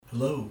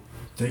Hello,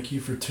 thank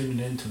you for tuning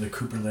in to the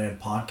Cooperland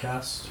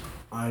podcast.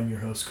 I'm your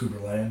host,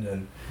 Cooperland,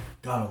 and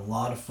got a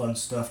lot of fun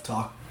stuff to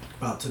talk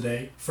about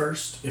today.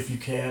 First, if you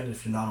can,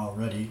 if you're not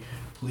already,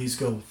 please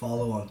go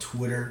follow on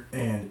Twitter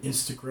and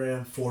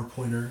Instagram,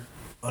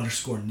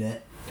 4pointer_net.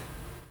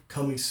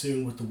 Coming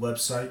soon with the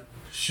website.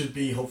 Should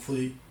be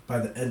hopefully by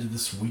the end of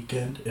this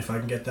weekend, if I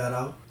can get that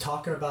out.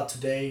 Talking about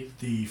today,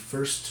 the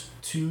first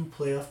two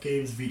playoff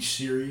games of each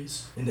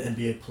series in the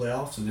NBA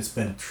playoffs, and it's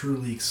been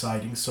truly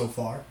exciting so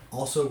far.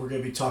 Also, we're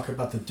going to be talking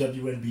about the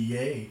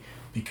WNBA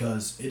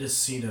because it has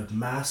seen a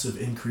massive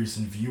increase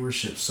in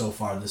viewership so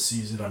far this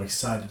season. I'm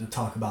excited to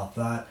talk about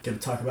that. Going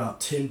to talk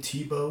about Tim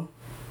Tebow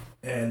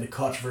and the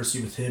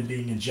controversy with him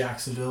being in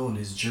Jacksonville and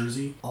his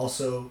jersey.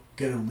 Also,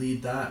 going to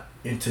lead that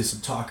into some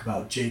talk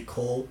about J.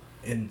 Cole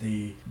in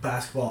the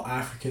Basketball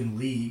African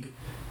League,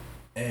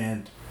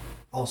 and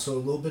also a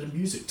little bit of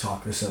music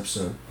talk this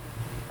episode,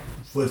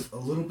 with a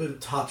little bit of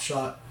Top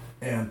Shot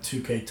and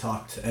 2K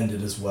talk to end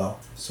it as well.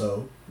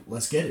 So,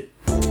 let's get it.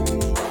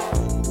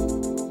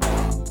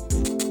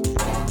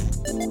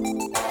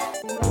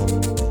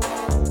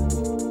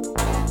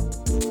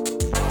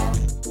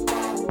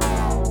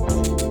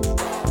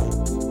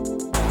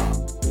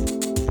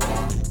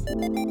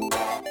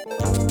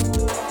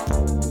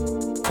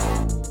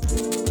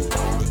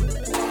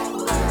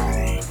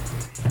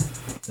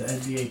 The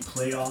NBA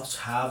playoffs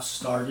have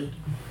started,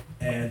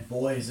 and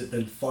boy has it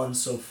been fun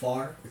so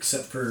far,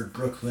 except for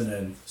Brooklyn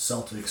and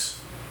Celtics.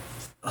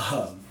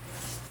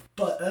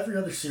 But every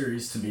other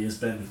series to me has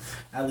been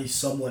at least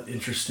somewhat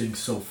interesting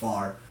so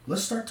far.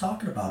 Let's start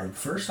talking about them.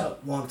 First, I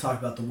want to talk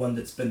about the one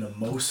that's been the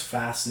most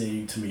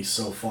fascinating to me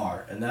so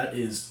far, and that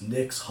is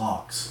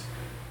Knicks-Hawks.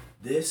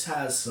 This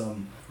has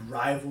some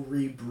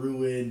rivalry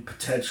brewing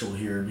potential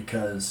here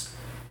because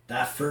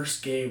that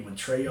first game when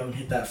Trae Young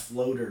hit that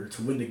floater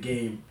to win the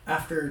game,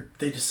 after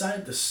they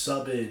decided to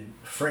sub in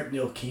Frank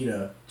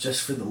Ntilikina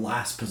just for the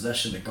last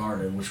possession to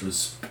guard him, which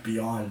was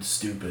beyond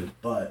stupid,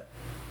 but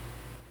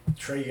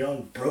Trae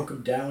Young broke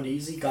him down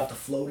easy, got the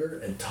floater,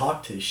 and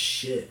talked his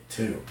shit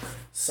too.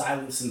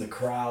 Silencing the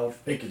crowd,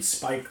 making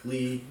Spike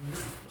Lee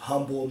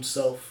humble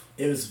himself.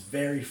 It was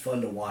very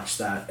fun to watch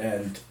that,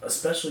 and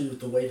especially with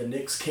the way the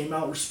Knicks came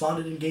out,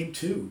 responded in game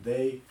 2.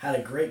 They had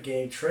a great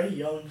game. Trae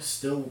Young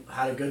still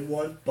had a good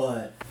one,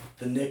 but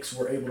the Knicks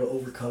were able to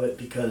overcome it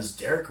because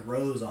Derrick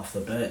Rose off the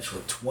bench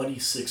with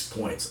 26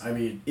 points. I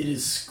mean, it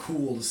is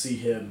cool to see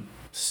him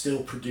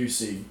still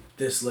producing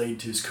this late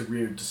into his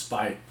career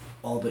despite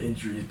all the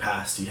injury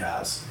past he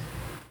has.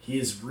 He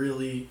has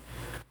really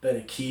been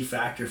a key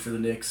factor for the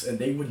Knicks, and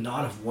they would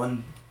not have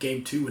won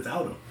game 2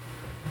 without him.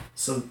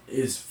 So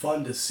it's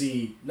fun to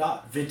see,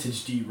 not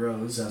vintage D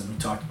Rose as we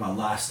talked about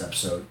last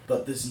episode,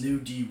 but this new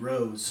D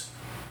Rose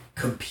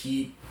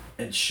compete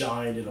and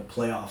shine in a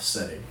playoff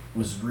setting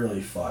was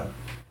really fun.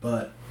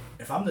 But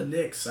if I'm the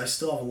Knicks, I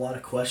still have a lot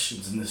of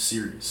questions in this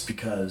series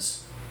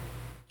because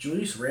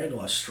Julius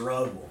Randle has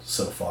struggled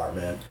so far,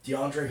 man.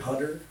 DeAndre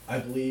Hunter, I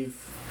believe,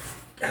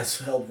 has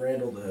held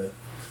Randle to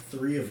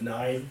 3 of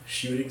 9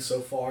 shooting so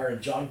far,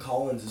 and John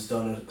Collins has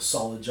done a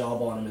solid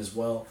job on him as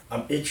well.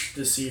 I'm interested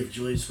to see if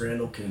Julius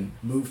Randle can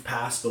move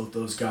past both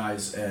those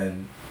guys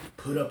and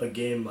put up a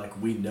game like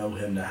we know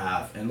him to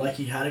have, and like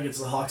he had against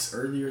the Hawks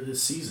earlier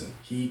this season.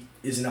 He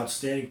is an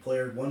outstanding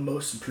player, one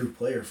most improved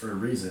player for a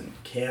reason.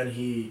 Can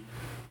he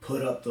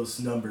put up those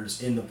numbers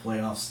in the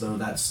playoffs, though?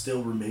 That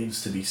still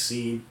remains to be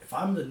seen. If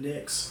I'm the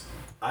Knicks,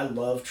 I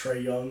love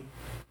Trae Young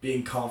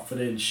being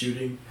confident in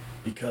shooting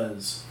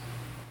because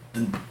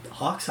the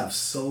Hawks have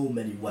so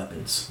many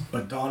weapons.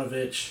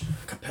 Bogdanovich,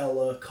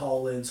 Capella,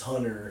 Collins,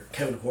 Hunter,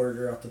 Kevin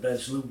Huerter off the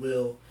bench, Lou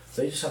Will.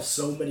 They just have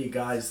so many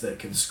guys that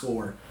can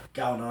score.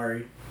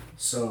 Gallinari.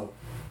 So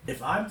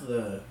if I'm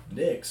the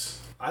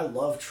Knicks, I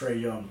love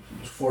Trae Young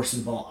forcing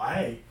the ball.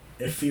 I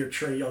fear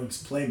Trae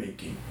Young's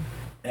playmaking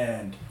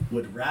and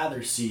would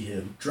rather see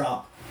him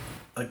drop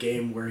a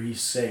game where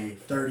he's, say,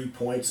 30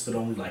 points but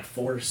only like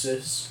 4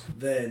 assists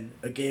than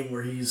a game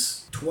where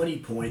he's 20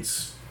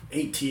 points,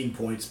 18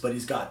 points, but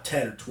he's got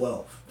 10 or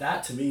 12.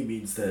 That to me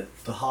means that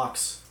the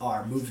Hawks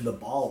are moving the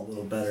ball a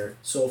little better.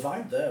 So if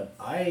I'm them,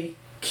 I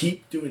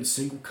keep doing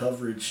single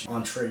coverage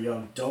on Trae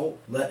Young. Don't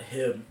let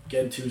him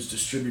get into his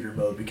distributor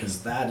mode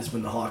because that is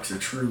when the Hawks are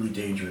truly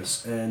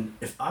dangerous. And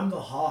if I'm the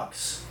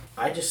Hawks,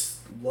 I just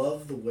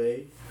love the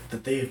way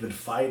that they have been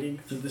fighting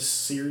through this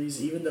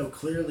series, even though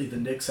clearly the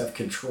Knicks have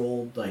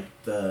controlled like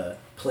the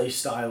play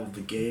style of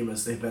the game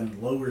as they've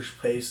been lower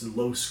pace and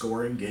low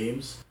scoring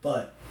games.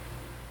 But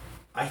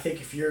I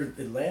think if you're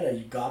Atlanta,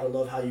 you gotta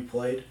love how you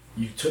played.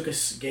 You took a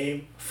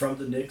game from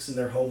the Knicks in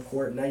their home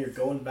court, and now you're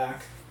going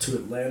back to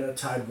Atlanta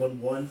tied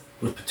 1-1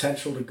 with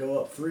potential to go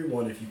up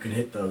 3-1 if you can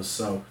hit those.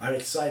 So I'm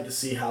excited to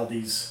see how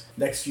these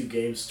next few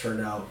games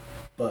turn out.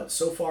 But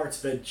so far it's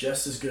been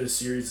just as good a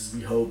series as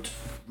we hoped,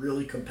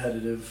 really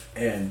competitive,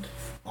 and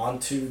on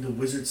to the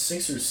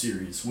Wizards-Sixers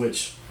series,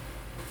 which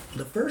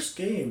the first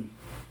game,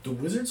 the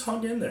Wizards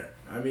hung in there.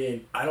 I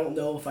mean, I don't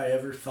know if I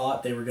ever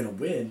thought they were going to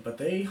win, but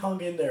they hung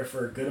in there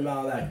for a good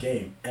amount of that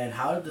game. And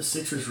how did the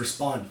Sixers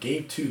respond?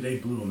 Game 2, they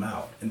blew them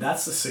out. And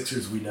that's the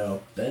Sixers we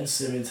know. Ben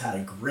Simmons had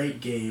a great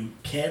game.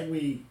 Can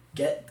we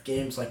get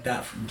games like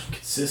that from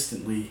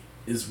consistently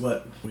is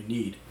what we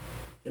need.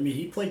 I mean,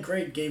 he played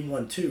great game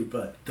 1 too,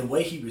 but the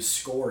way he was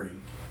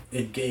scoring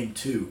in game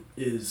 2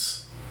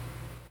 is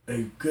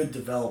a good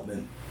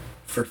development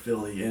for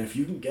Philly. And if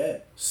you can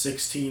get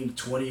 16 to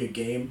 20 a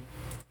game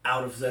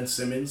out of Ben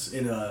Simmons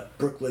in a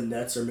Brooklyn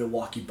Nets or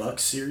Milwaukee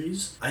Bucks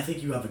series, I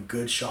think you have a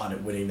good shot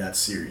at winning that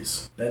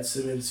series. Ben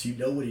Simmons, you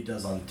know what he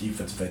does on the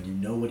defensive end. You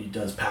know what he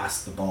does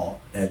passing the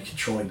ball and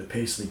controlling the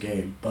pace of the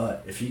game.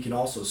 But if he can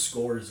also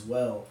score as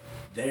well,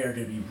 they are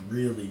going to be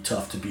really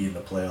tough to beat in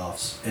the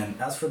playoffs.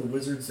 And as for the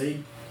Wizards,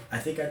 I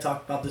think I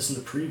talked about this in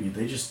the preview,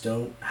 they just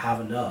don't have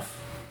enough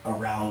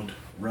around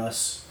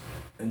Russ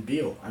and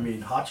Beal. I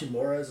mean,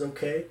 Hachimura is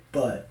okay,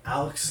 but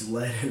Alex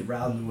Len and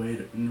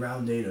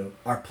Raul Neto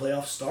are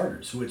playoff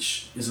starters,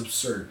 which is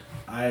absurd.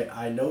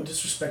 I no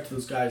disrespect to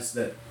those guys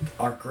that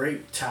are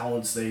great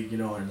talents. They're in the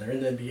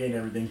NBA and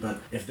everything, but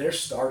if they're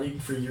starting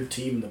for your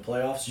team in the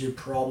playoffs, you're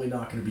probably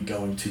not going to be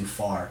going too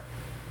far.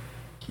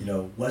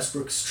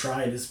 Westbrook's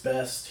trying his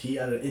best. He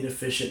had an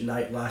inefficient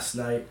night last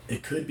night.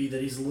 It could be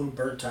that he's a little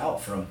burnt out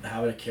from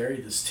having to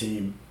carry this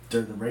team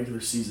during the regular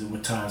season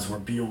with times where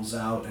Beal's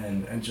out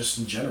and just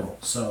in general.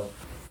 So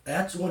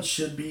that one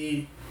should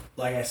be,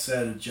 like I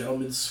said, a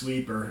gentleman's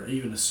sweep or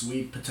even a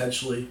sweep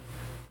potentially.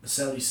 The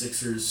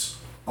 76ers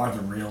are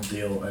the real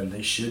deal, and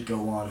they should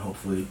go on,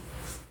 hopefully,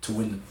 to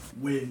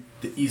win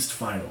the East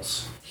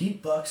Finals.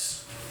 Heat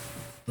Bucks.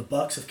 The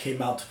Bucks have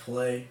came out to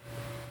play.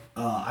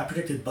 I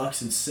predicted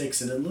Bucks in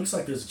 6, and it looks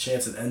like there's a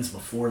chance it ends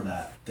before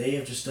that. They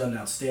have just done an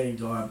outstanding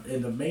job,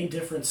 and the main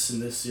difference in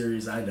this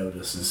series I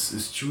notice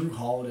is Jrue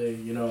Holiday.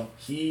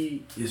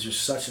 He is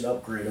just such an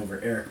upgrade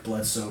over Eric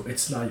Bledsoe.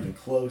 It's not even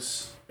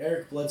close.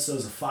 Eric Bledsoe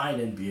is a fine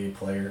NBA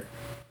player,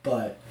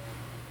 but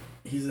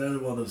he's another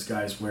one of those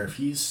guys where if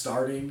he's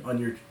starting on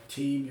your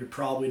team, you're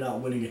probably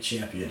not winning a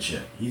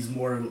championship. He's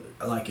more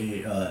like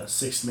a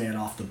sixth man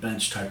off the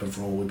bench type of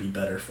role would be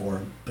better for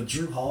him. But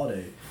Jrue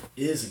Holiday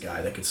is a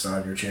guy that could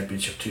start on your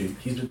championship team.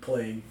 He's been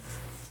playing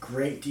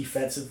great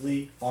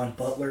defensively on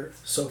Butler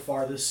so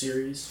far this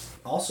series.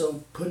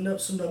 Also putting up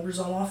some numbers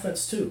on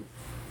offense too.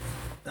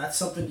 That's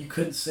something you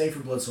couldn't say for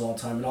Bledsoe all the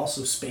time. And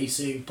also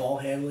spacing, ball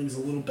handling is a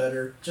little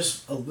better.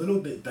 Just a little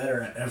bit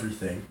better at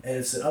everything. And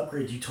it's an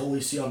upgrade you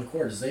totally see on the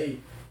court as they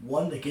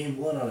won the game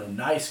 1 on a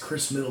nice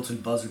Chris Middleton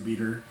buzzer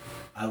beater.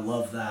 I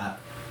love that.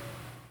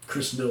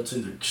 Chris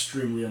Middleton's an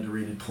extremely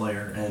underrated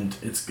player, and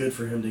it's good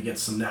for him to get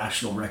some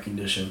national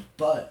recognition.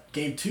 But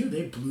game 2,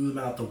 they blew them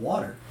out the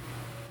water.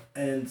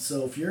 And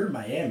so if you're in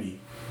Miami,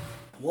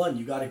 1,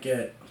 you got to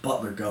get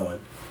Butler going.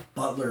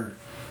 Butler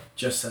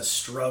just has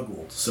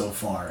struggled so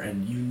far,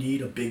 and you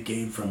need a big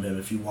game from him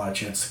if you want a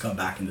chance to come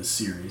back in this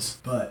series.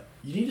 But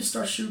you need to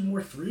start shooting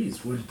more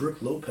threes when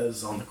Brook Lopez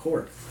is on the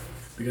court.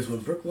 Because when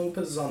Brook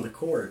Lopez is on the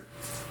court,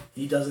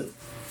 he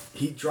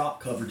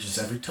drop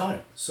coverages every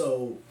time.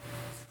 So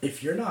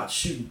if you're not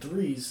shooting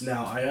threes,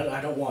 now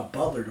I don't want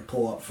Butler to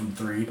pull up from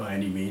 3 by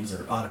any means,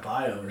 or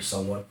Adebayo or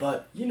someone,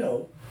 but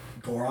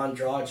Goran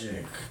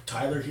Dragic,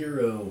 Tyler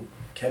Hero,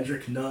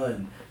 Kendrick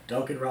Nunn,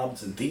 Duncan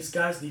Robinson, these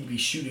guys need to be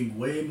shooting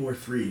way more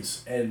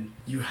threes, and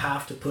you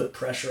have to put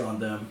pressure on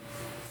them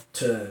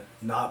to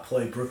not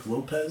play Brook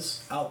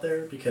Lopez out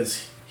there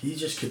because he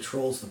just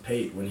controls the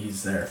paint when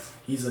he's there.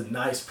 He's a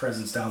nice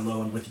presence down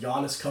low, and with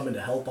Giannis coming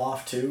to help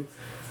off too,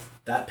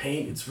 that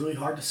paint, it's really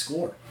hard to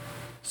score.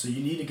 So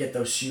you need to get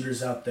those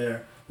shooters out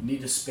there. You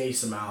need to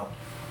space them out,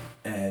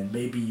 and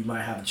maybe you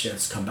might have a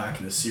chance to come back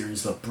in the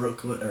series. But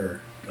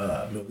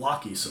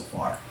Milwaukee so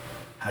far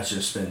has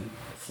just been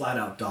flat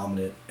out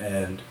dominant,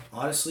 and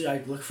honestly,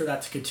 I look for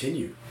that to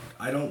continue.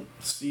 I don't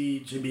see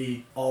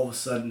Jimmy all of a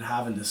sudden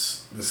having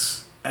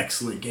this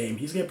excellent game.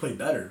 He's going to play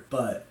better,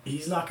 but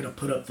he's not going to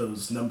put up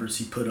those numbers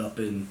he put up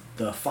in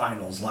the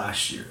finals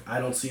last year. I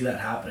don't see that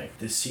happening.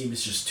 This team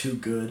is just too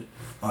good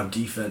on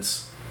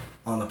defense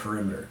on the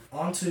perimeter.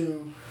 On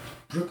to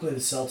Brooklyn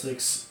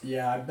Celtics.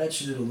 Yeah, I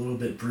mentioned it a little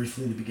bit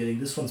briefly in the beginning.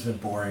 This one's been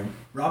boring.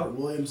 Robert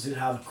Williams did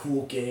have a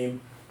cool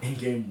game in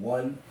game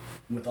 1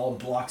 with all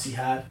the blocks he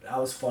had. That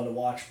was fun to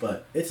watch,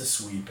 but it's a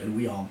sweep, and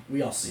we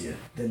all see it.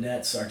 The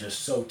Nets are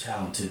just so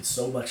talented,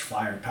 so much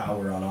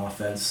firepower on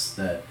offense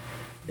that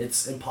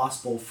it's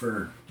impossible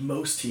for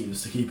most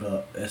teams to keep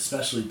up,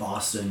 especially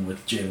Boston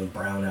with Jaylen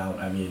Brown out.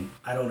 I mean,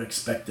 I don't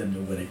expect them to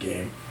win a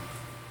game.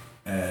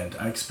 And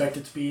I expect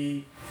it to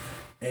be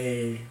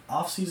a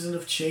offseason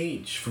of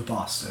change for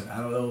Boston. I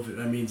don't know if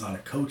that means on a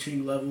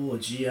coaching level, a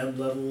GM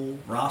level,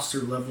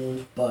 roster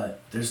level,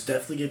 but there's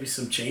definitely going to be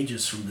some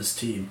changes from this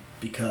team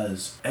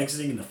because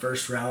exiting in the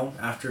first round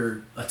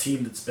after a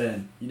team that's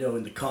been,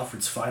 in the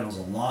conference finals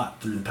a lot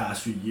through the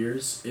past few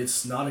years,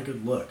 it's not a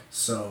good look.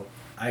 So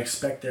I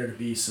expect there to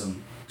be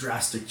some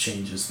drastic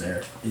changes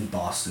there in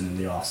Boston in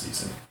the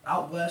offseason.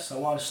 Out west, I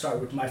want to start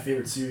with my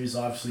favorite series,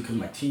 obviously because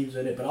my team's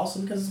in it, but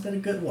also because it's been a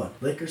good one.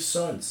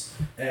 Lakers-Suns.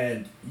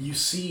 And you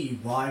see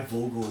why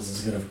Vogel is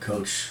as good of a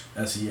coach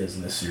as he is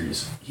in this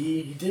series.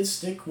 He did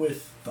stick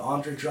with the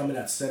Andre Drummond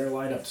at center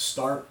lineup to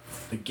start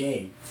the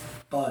game,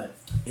 but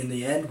in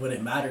the end, when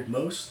it mattered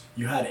most,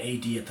 you had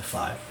AD at the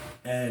 5.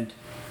 And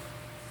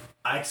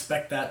I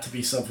expect that to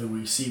be something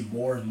we see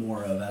more and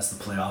more of as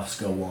the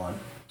playoffs go on,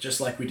 just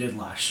like we did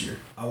last year.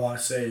 I want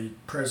to say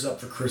prayers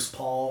up for Chris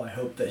Paul. I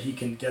hope that he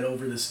can get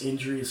over this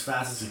injury as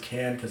fast as he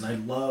can, because I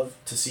love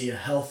to see a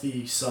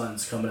healthy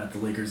Suns coming at the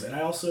Lakers. And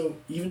I also,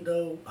 even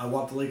though I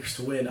want the Lakers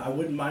to win, I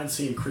wouldn't mind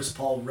seeing Chris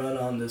Paul run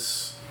on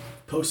this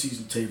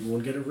postseason table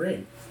and get a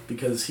ring,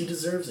 because he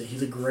deserves it.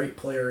 He's a great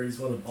player. He's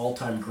one of the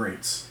all-time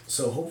greats.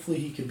 So hopefully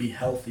he can be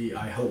healthy.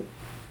 I hope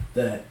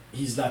that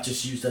he's not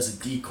just used as a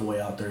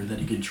decoy out there, that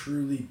he can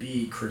truly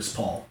be Chris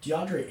Paul.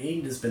 DeAndre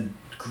Ayton has been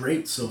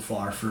great so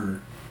far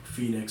for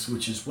Phoenix,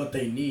 which is what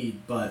they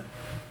need, but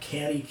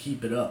can he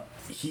keep it up?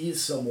 He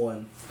is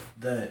someone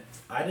that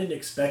I didn't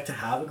expect to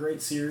have a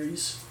great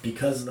series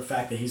because of the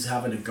fact that he's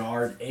having to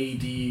guard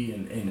AD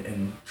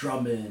and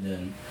Drummond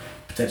and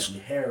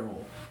potentially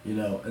Harrell,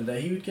 and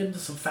that he would get into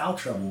some foul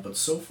trouble. But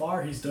so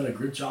far, he's done a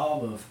good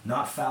job of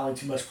not fouling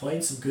too much,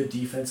 playing some good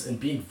defense, and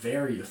being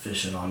very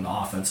efficient on the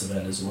offensive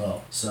end as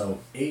well. So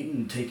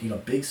Ayton taking a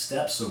big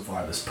step so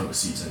far this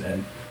postseason,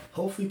 and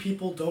hopefully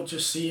people don't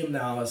just see him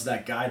now as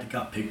that guy that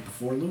got picked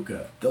before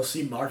Luka. They'll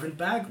see Marvin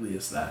Bagley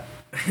as that.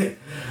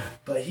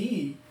 But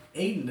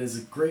Ayton is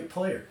a great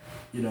player,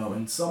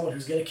 and someone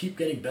who's going to keep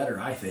getting better,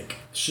 I think.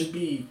 Should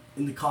be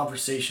in the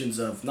conversations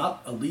of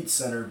not elite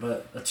center,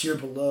 but a tier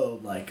below,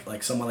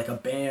 like someone like a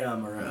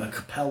Bam or a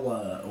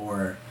Capella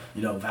or,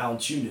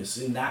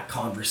 Valanciunas, in that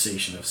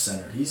conversation of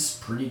center. He's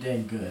pretty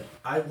dang good.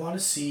 I want to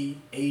see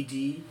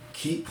AD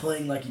keep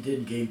playing like he did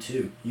in Game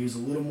 2. He was a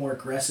little more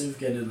aggressive,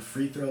 getting to the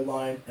free throw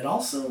line, and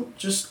also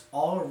just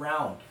all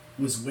around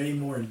was way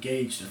more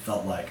engaged, it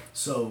felt like.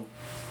 So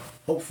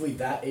hopefully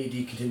that AD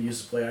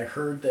continues to play. I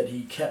heard that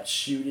he kept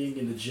shooting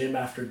in the gym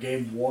after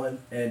Game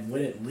 1 and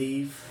wouldn't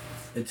leave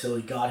until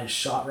he got his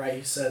shot right,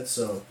 he said.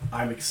 So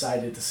I'm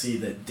excited to see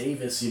that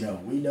Davis, we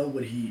know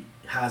what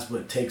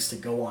it takes to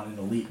go on an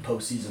elite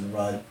postseason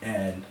run,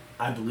 and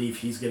I believe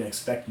he's going to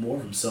expect more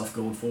of himself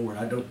going forward.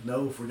 I don't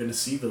know if we're going to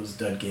see those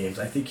dud games.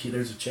 I think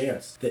there's a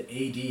chance that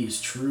AD is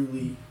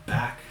truly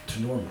back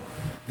to normal.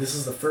 This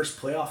is the first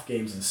playoff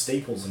games in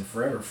Staples in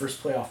forever.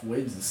 First playoff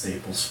wins in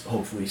Staples,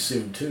 hopefully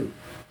soon too.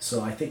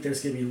 So I think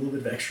there's going to be a little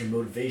bit of extra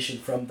motivation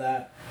from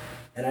that.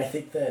 And I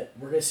think that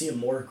we're going to see a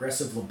more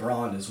aggressive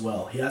LeBron as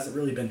well. He hasn't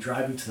really been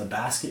driving to the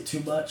basket too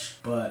much,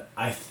 but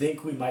I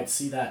think we might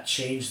see that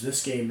change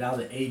this game now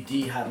that AD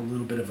had a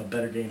little bit of a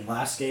better game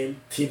last game.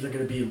 Teams are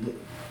going to be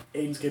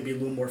Aiden's going to be a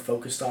little more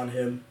focused on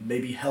him.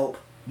 Maybe help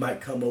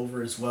might come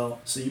over as well.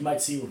 So you might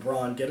see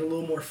LeBron get a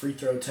little more free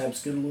throw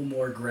attempts, get a little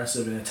more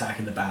aggressive in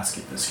attacking the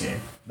basket this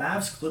game.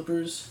 Mavs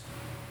Clippers,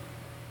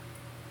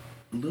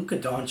 Luka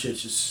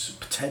Doncic is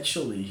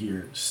potentially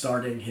here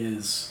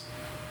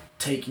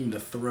taking the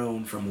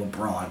throne from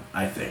LeBron,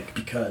 I think,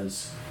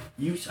 because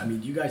you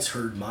guys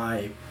heard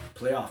my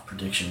playoff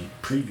prediction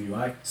preview.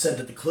 I said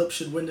that the Clips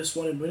should win this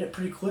one and win it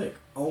pretty quick.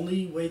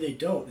 Only way they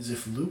don't is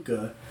if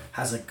Luka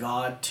has a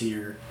god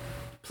tier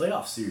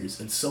playoff series,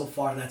 and so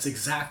far that's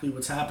exactly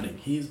what's happening.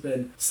 He's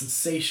been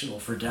sensational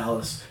for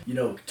Dallas,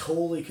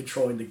 totally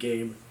controlling the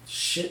game,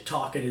 shit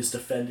talking his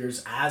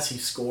defenders as he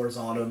scores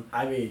on them.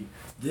 I mean,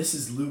 this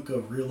is Luka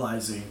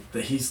realizing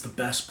that he's the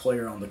best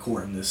player on the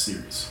court in this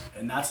series,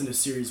 and that's in a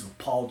series with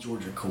Paul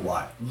George and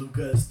Kawhi.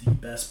 Luka is the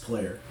best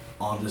player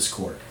on this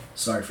court.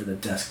 Sorry for the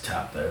desk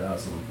tap there, that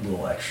was a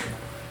little extra.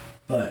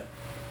 But,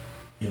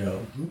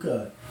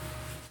 Luka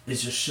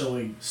is just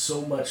showing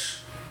so much,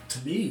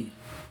 to me,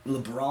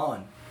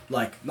 LeBron,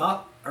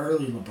 not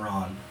early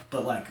LeBron,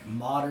 but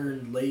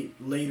modern,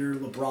 later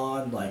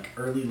LeBron,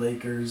 early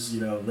Lakers,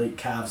 late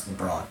Cavs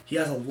LeBron. He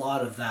has a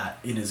lot of that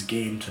in his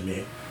game to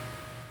me.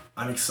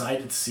 I'm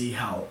excited to see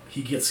how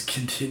he gets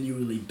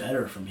continually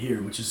better from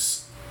here, which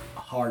is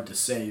hard to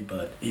say,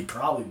 but he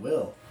probably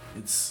will.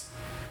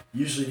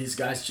 Usually these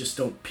guys just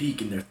don't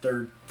peak in their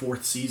third,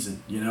 fourth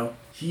season,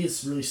 He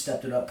has really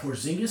stepped it up.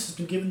 Porzingis has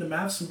been giving the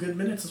Mavs some good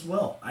minutes as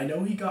well. I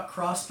know he got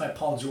crossed by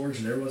Paul George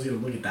and everyone's going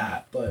to look at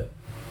that, but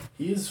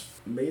he has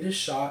made his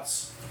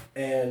shots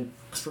and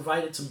has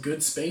provided some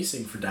good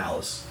spacing for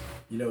Dallas.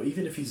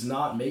 Even if he's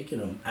not making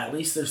them, at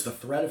least there's the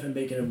threat of him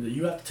making them that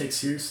you have to take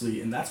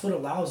seriously, and that's what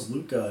allows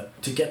Luka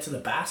to get to the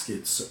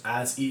baskets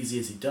as easy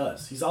as he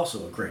does. He's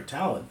also a great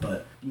talent,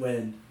 but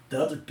when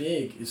the other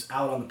big is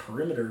out on the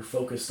perimeter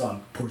focused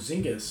on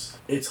Porzingis,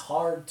 it's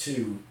hard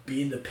to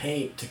be in the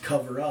paint to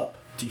cover up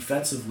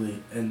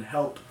defensively and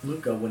help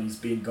Luka when he's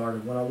being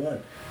guarded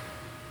one-on-one.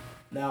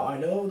 Now, I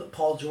know that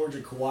Paul George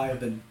and Kawhi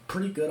have been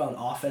pretty good on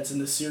offense in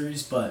this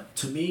series, but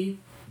to me,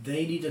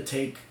 they need to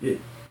take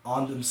it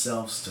on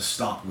themselves to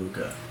stop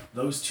Luka.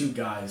 Those two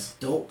guys,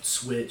 don't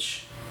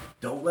switch.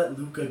 Don't let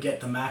Luka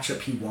get the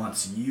matchup he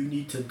wants. You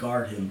need to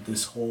guard him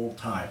this whole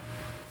time.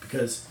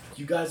 because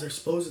you guys are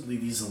supposedly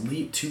these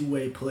elite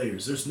two-way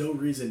players. There's no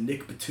reason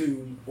Nick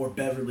Batum or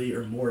Beverly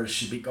or Morris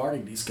should be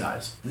guarding these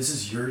guys. This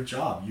is your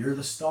job. You're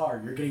the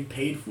star. You're getting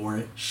paid for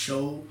it.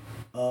 Show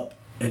up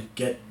and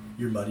get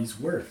your money's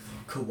worth.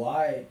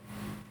 Kawhi,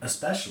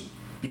 especially,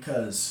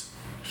 because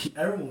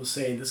everyone was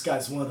saying this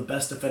guy's one of the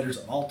best defenders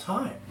of all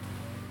time.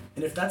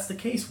 And if that's the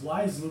case,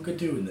 why is Luka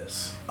doing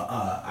this?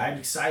 I'm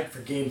excited for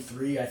Game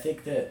 3. I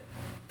think that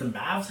the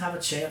Mavs have a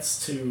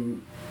chance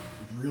to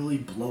really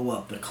blow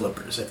up the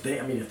Clippers. If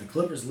the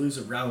Clippers lose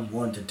a round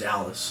 1 to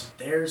Dallas,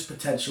 there's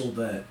potential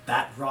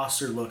that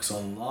roster looks a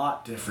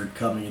lot different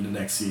coming into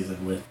next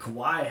season. With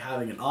Kawhi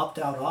having an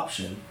opt-out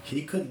option,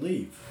 he could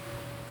leave.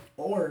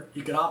 Or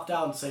you could opt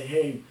out and say,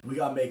 hey, we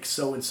got to make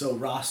so-and-so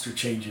roster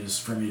changes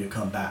for me to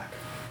come back.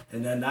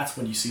 And then that's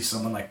when you see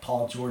someone like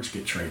Paul George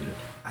get traded.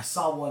 I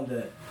saw one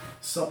that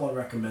someone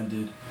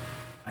recommended.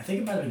 I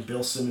think it might have been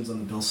Bill Simmons on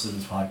the Bill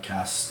Simmons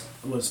podcast.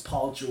 It was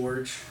Paul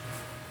George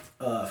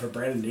for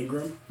Brandon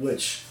Ingram,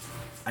 which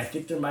I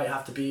think there might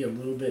have to be a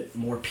little bit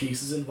more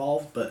pieces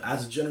involved. But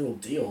as a general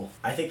deal,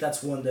 I think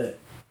that's one that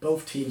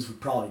both teams would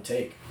probably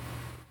take.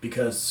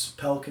 Because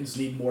Pelicans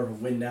need more of a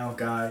win-now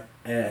guy,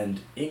 and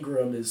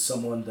Ingram is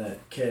someone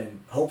that can,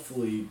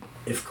 hopefully,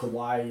 if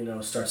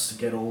Kawhi, starts to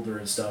get older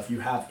and stuff,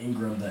 you have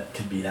Ingram that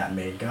can be that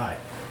main guy.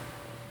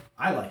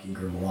 I like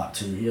Ingram a lot,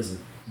 too. He has a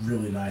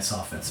really nice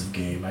offensive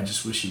game. I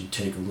just wish he would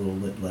take a little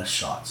bit less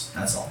shots.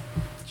 That's all.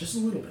 Just a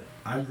little bit.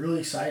 I'm really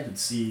excited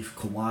to see if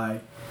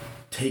Kawhi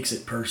takes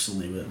it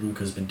personally that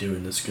Luka's been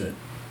doing this good.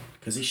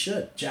 Because he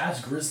should.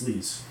 Jazz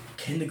Grizzlies.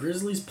 Can the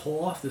Grizzlies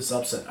pull off this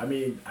upset? I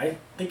mean, I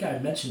think I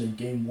mentioned in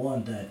Game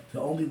 1 that the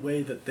only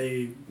way that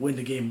they win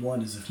the Game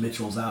 1 is if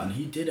Mitchell's out. And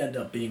he did end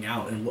up being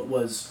out in what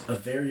was a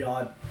very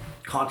odd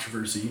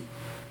controversy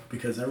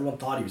because everyone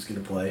thought he was going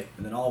to play.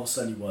 And then all of a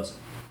sudden he wasn't.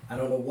 I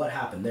don't know what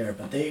happened there,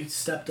 but they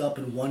stepped up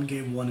and won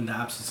Game 1 in the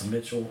absence of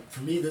Mitchell.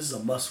 For me, this is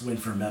a must-win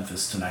for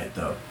Memphis tonight,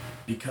 though.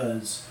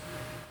 Because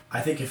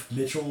I think if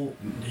Mitchell,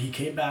 he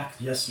came back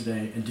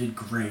yesterday and did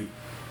great.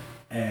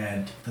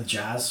 And the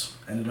Jazz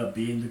ended up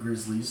beating the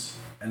Grizzlies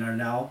and are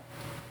now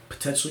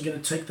potentially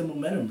going to take the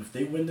momentum. If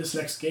they win this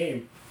next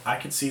game, I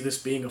could see this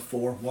being a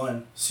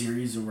 4-1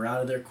 series and we're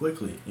out of there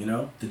quickly,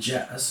 The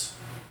Jazz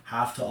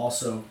have to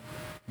also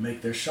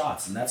make their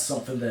shots, and that's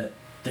something that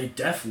they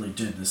definitely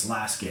did this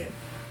last game.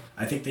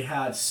 I think they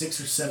had 6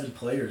 or 7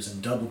 players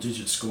in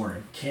double-digit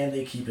scoring. Can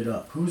they keep it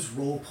up? Whose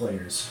role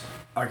players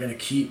are going to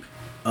keep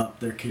up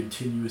their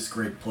continuous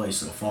great play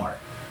so far?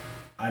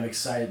 I'm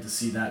excited to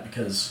see that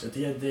because at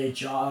the end of the day,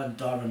 Ja and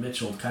Donovan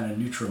Mitchell kind of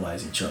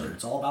neutralize each other.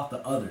 It's all about the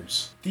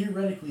others.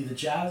 Theoretically, the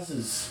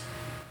Jazz's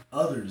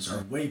others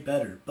are way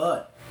better,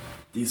 but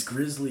these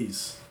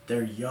Grizzlies,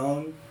 they're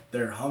young,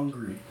 they're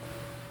hungry,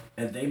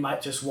 and they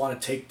might just want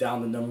to take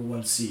down the number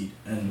 1 seed.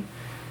 And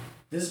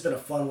this has been a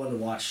fun one to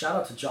watch. Shout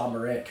out to Ja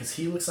Morant because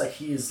he looks like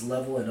he is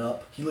leveling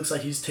up. He looks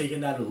like he's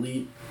taking that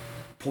elite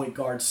point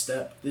guard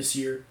step this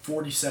year.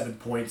 47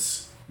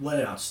 points. What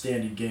an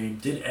outstanding game.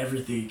 Did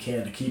everything he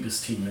can to keep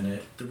his team in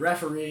it. The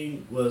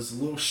refereeing was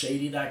a little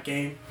shady that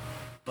game,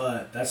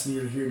 but that's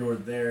neither here nor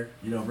there.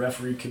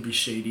 Referee could be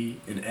shady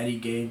in any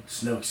game.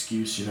 It's no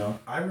excuse,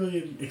 I'm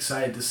really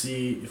excited to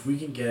see if we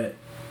can get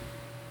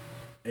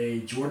a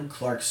Jordan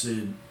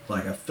Clarkson,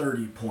 like a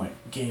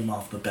 30-point game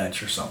off the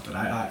bench or something.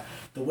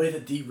 The way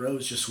that D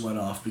Rose just went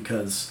off,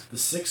 because the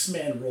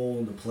 6-man role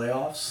in the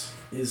playoffs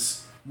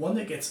is one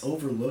that gets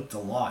overlooked a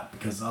lot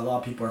because a lot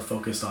of people are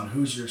focused on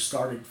who's your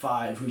starting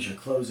 5, who's your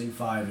closing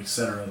 5,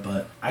 etc.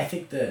 But I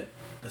think that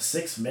the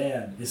 6th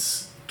man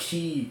is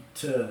key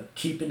to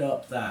keeping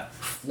up that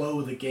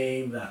flow of the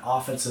game, that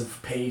offensive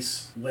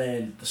pace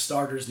when the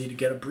starters need to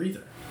get a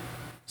breather.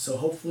 So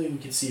hopefully we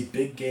can see a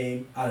big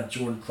game out of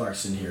Jordan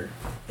Clarkson here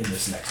in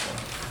this next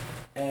one.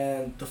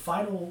 And the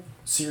final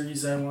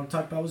series that I want to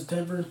talk about was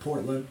Denver and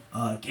Portland.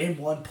 Game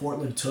 1,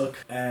 Portland took,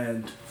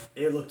 and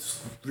it looked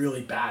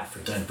really bad for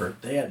Denver.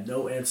 They had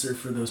no answer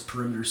for those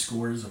perimeter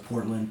scorers of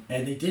Portland,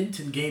 and they didn't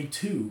in Game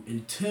 2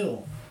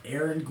 until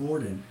Aaron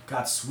Gordon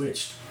got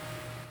switched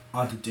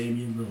onto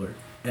Damian Lillard.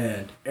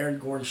 And Aaron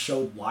Gordon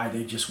showed why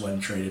they just went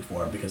and traded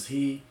for him, because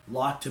he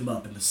locked him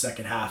up in the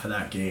second half of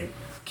that game.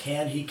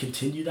 Can he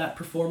continue that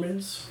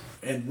performance?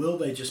 And will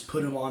they just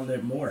put him on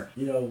there more?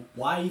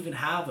 Why even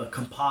have a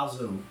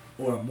Campazzo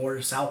or a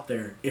Morris out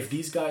there if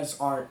these guys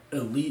aren't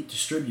elite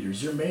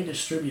distributors? Your main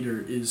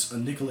distributor is a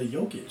Nikola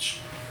Jokic.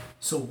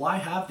 So why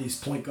have these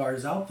point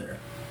guards out there?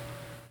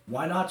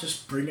 Why not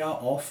just bring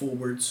out all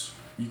forwards?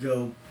 You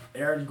go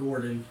Aaron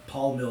Gordon,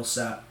 Paul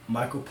Millsap,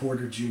 Michael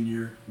Porter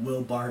Jr.,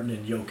 Will Barton,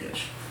 and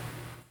Jokic.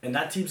 And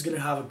that team's going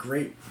to have a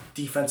great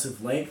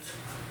defensive length.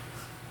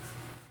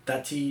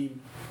 That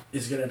team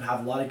is going to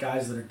have a lot of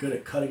guys that are good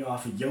at cutting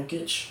off of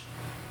Jokic.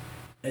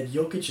 And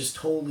Jokic is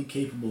totally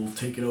capable of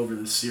taking over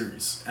this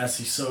series, as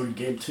he showed in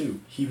Game 2.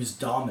 He was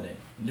dominant.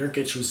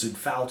 Nurkic was in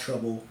foul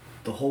trouble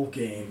the whole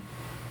game,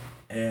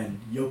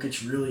 and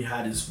Jokic really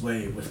had his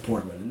way with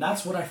Portland. And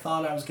that's what I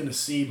thought I was going to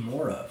see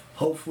more of.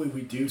 Hopefully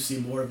we do see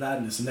more of that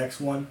in this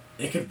next one.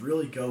 It could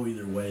really go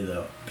either way,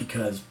 though,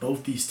 because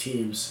both these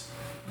teams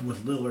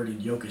with Lillard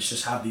and Jokic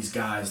just have these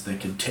guys that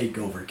can take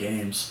over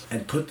games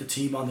and put the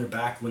team on their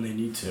back when they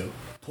need to.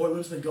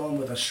 Portland's been going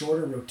with a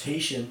shorter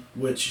rotation,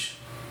 which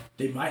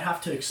they might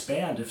have to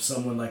expand if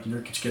someone like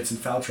Nurkic gets in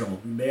foul trouble.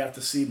 We may have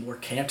to see more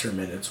Cantor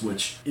minutes,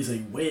 which is a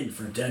win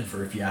for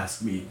Denver, if you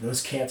ask me.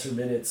 Those Cantor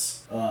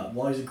minutes,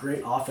 while he's a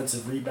great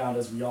offensive rebound,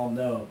 as we all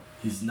know,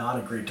 he's not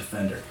a great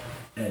defender.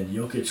 And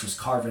Jokic was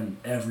carving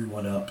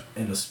everyone up,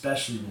 and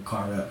especially will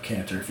carve up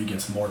Cantor if he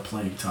gets more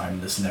playing time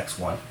in this next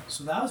one.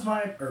 So that was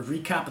my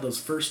recap of those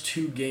first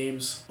 2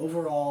 games.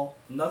 Overall,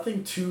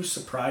 nothing too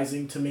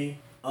surprising to me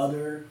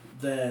other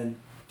than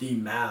the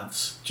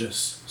Mavs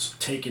just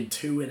taking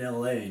 2 in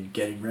LA and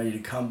getting ready to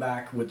come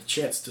back with a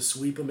chance to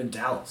sweep them in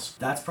Dallas.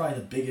 That's probably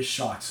the biggest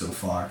shock so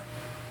far.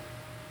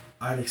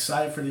 I'm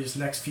excited for these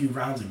next few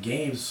rounds of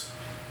games,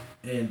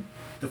 and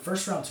the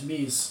first round to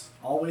me is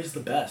always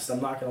the best,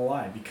 I'm not gonna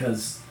lie,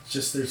 because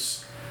just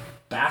there's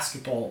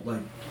basketball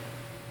like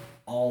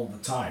all the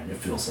time, it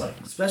feels like.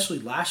 Especially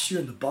last year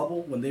in the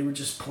bubble when they were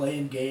just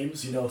playing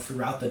games,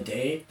 throughout the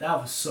day.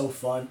 That was so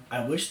fun.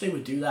 I wish they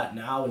would do that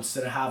now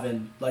instead of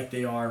having like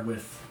they are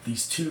with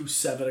these 2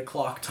 7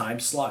 o'clock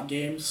time slot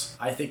games.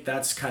 I think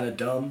that's kind of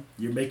dumb.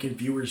 You're making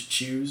viewers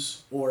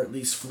choose or at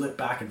least flip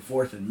back and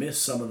forth and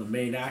miss some of the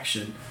main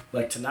action.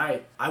 Like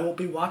tonight, I won't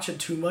be watching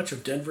too much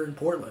of Denver and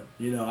Portland.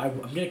 I'm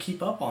going to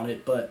keep up on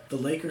it, but the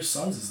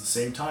Lakers-Suns is the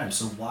same time,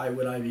 so why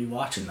would I be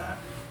watching that?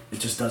 It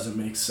just doesn't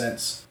make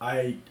sense.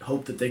 I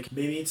hope that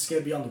maybe it's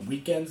going to be on the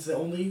weekends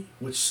only,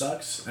 which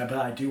sucks, but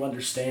I do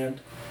understand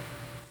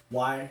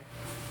why.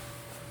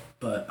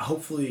 But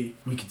hopefully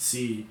we can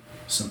see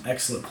some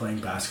excellent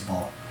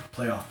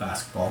playoff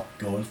basketball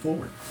going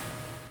forward.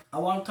 I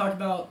want to talk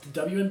about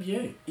the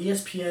WNBA.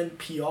 ESPN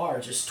PR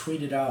just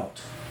tweeted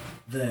out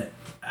that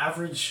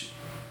average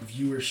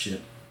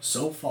viewership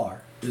so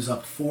far is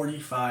up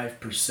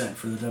 45%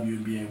 for the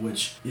WNBA,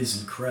 which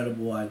is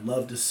incredible. I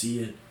love to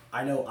see it.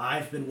 I know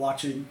I've been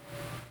watching,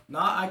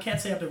 I can't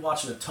say I've been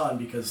watching a ton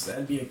because the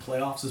NBA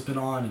playoffs has been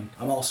on and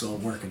I'm also a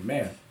working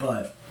man,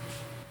 but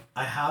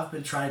I have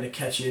been trying to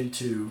catch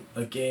into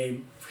a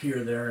game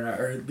here or there,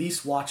 or at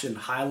least watching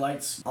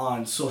highlights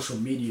on social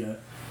media.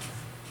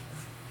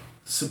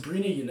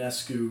 Sabrina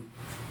Ionescu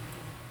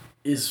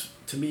is,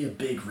 to me, a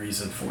big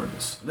reason for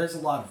this. There's a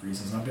lot of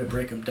reasons. I'm going to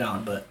break them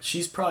down, but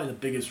she's probably the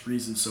biggest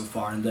reason so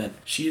far in that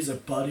she is a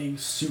budding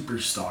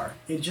superstar.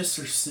 In just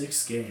her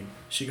 6th game,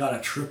 she got a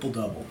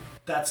triple-double.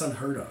 That's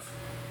unheard of.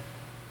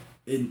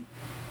 In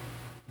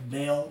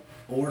male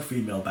or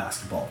female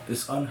basketball,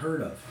 it's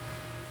unheard of.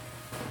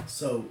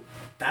 So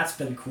that's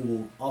been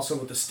cool. Also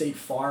with the State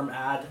Farm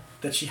ad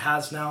that she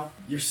has now,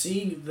 you're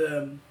seeing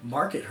them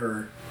market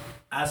her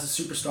as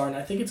a superstar, and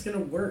I think it's going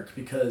to work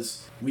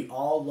because we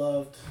all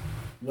loved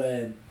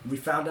when I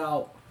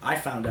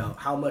found out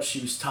how much she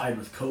was tied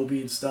with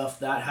Kobe and stuff.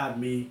 That had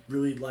me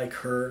really like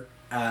her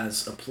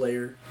as a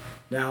player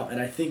now,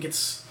 and I think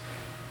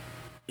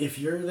if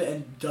you're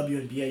the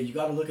WNBA, you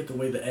got to look at the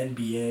way the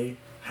NBA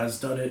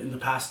has done it in the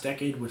past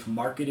decade with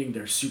marketing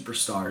their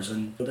superstars.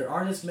 And there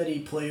aren't as many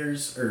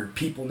players or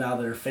people now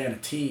that are a fan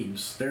of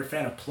teams. They're a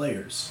fan of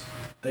players.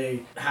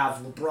 They have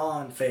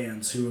LeBron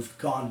fans who have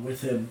gone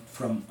with him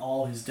from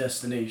all his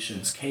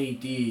destinations.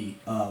 KD,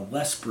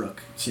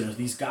 Westbrook,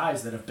 these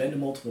guys that have been to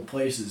multiple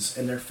places,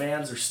 and their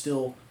fans are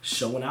still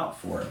showing out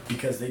for him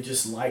because they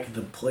just like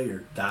the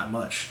player that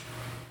much.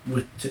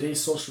 With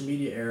today's social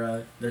media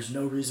era, there's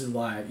no reason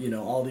why,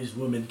 all these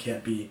women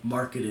can't be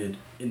marketed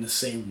in the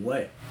same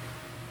way.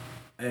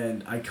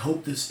 And I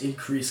hope this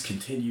increase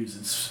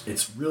continues.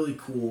 It's really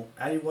cool.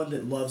 Anyone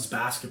that loves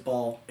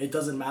basketball, it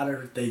doesn't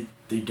matter if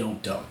they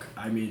don't dunk.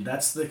 I mean,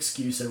 that's the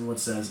excuse everyone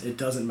says. It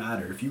doesn't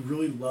matter. If you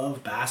really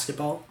love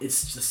basketball,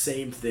 it's the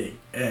same thing.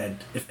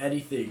 And if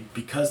anything,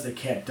 because they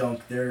can't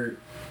dunk, there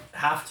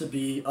have to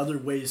be other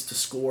ways to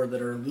score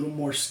that are a little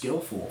more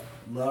skillful.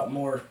 A lot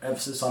more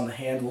emphasis on the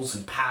handles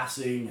and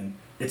passing. And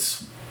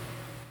it's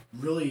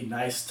really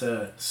nice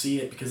to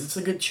see it because it's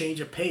a good change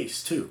of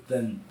pace, too,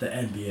 than the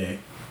NBA.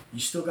 You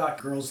still got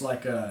girls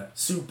like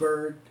Sue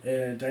Bird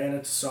and Diana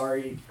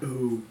Tassari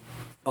who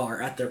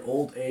are at their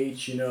old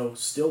age,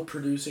 still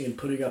producing and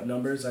putting up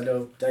numbers. I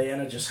know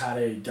Diana just had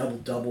a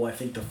double-double, I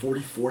think the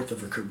 44th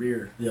of her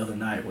career the other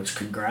night, which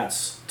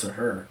congrats to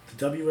her.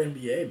 The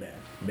WNBA, man,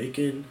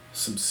 making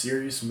some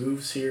serious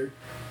moves here.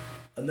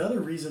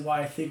 Another reason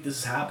why I think this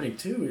is happening,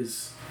 too,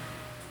 is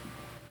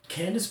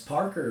Candace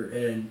Parker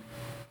and,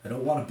 I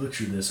don't want to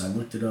butcher this, I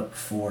looked it up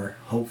before,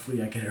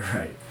 hopefully I get it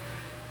right,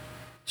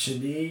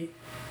 Chini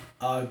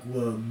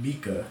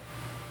Aguamica.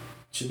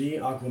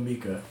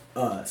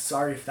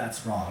 Sorry if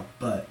that's wrong,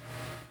 but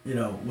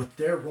with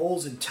their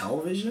roles in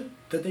television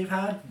that they've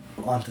had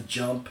on The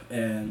Jump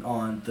and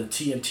on the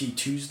TNT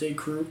Tuesday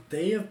crew,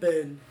 they have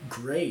been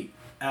great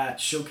at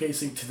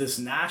showcasing to this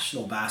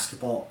national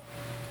basketball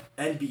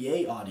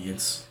NBA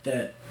audience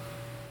that,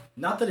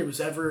 not that it was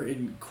ever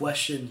in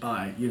question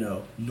by,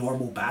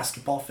 normal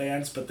basketball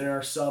fans, but there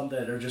are some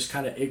that are just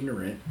kind of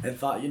ignorant and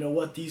thought,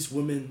 what, these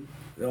women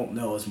don't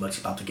know as much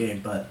about the game,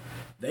 but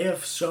they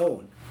have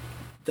shown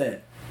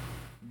that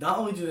not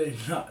only do they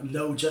not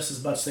know just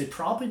as much, they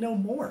probably know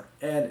more.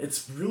 And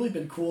it's really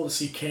been cool to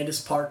see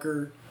Candace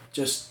Parker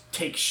just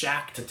take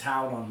Shaq to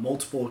town on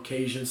multiple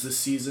occasions this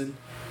season.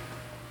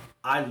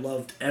 I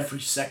loved every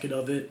second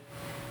of it.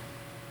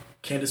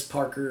 Candace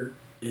Parker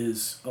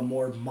is a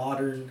more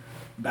modern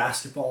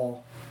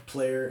basketball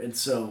player, and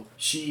so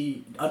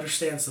she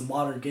understands the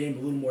modern game a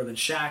little more than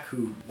Shaq,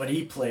 who, when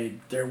he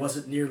played, there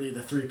wasn't nearly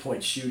the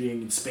three-point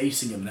shooting and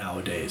spacing him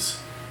nowadays.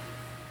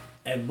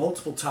 And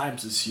multiple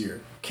times this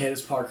year,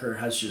 Candace Parker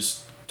has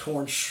just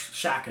torn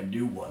Shaq a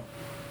new one.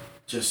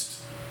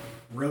 Just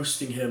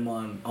roasting him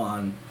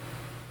on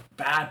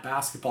bad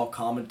basketball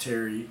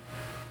commentary,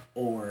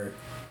 or,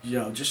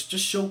 just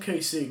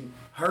showcasing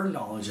her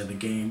knowledge of the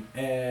game.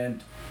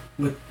 And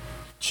with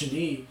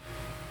Chanie,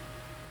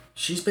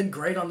 she's been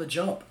great on the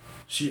jump.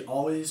 She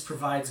always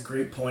provides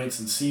great points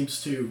and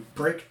seems to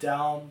break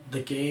down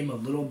the game a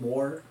little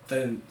more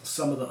than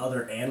some of the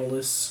other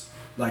analysts,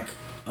 like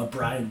a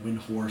Brian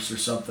Windhorst or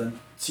something.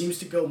 Seems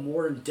to go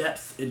more in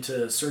depth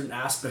into certain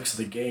aspects of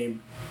the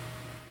game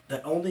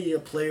that only a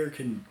player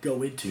can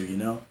go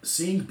into,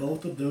 Seeing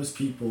both of those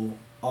people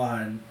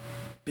on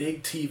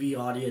big TV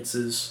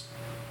audiences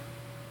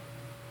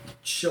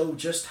show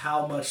just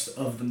how much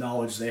of the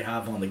knowledge they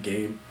have on the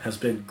game has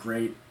been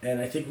great, and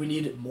I think we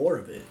need more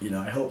of it.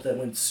 I hope that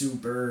when Sue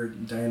Bird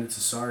and Diana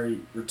Tassari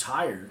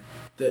retire,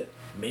 that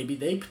maybe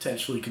they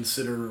potentially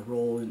consider a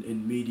role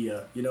in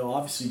media.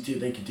 Obviously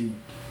they could do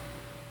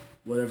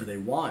whatever they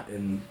want,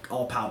 and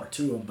all power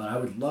to them, but I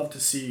would love to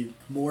see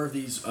more of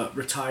these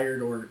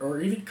retired or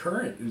even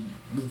current, and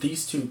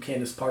these two,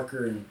 Candace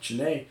Parker and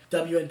Chanie,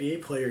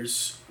 WNBA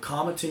players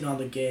commenting on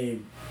the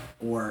game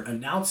or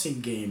announcing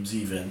games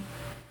even.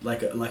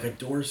 Like a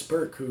Doris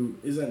Burke, who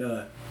isn't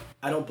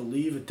I don't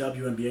believe a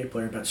WNBA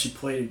player, but she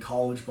played in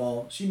college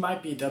ball. She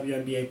might be a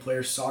WNBA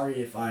player. Sorry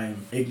if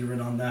I'm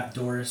ignorant on that,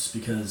 Doris,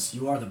 because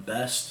you are the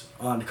best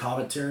on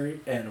commentary,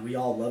 and we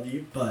all love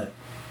you, but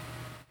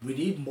we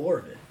need more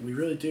of it. We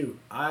really do.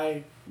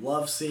 I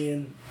love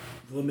seeing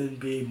women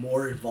be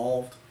more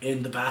involved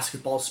in the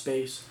basketball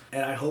space,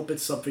 and I hope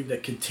it's something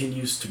that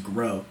continues to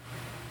grow,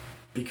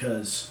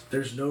 because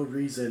there's no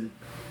reason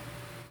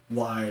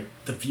why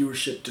the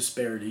viewership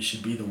disparity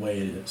should be the way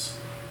it is.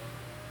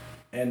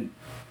 And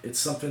it's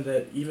something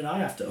that even I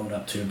have to own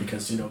up to,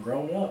 because,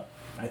 growing up,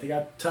 I think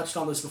I've touched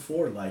on this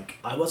before,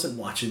 I wasn't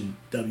watching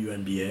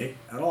WNBA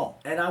at all.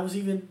 And I was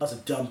a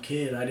dumb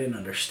kid, I didn't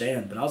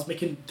understand, but I was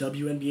making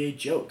WNBA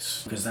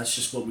jokes, because that's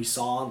just what we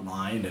saw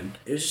online, and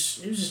it was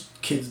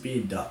just kids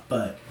being dumb.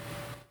 But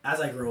as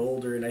I grow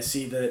older and I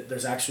see that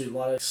there's actually a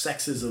lot of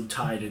sexism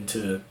tied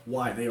into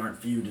why they aren't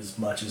viewed as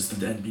much as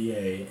the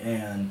NBA,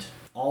 and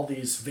all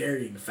these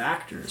varying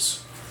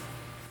factors,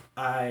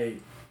 I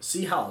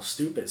see how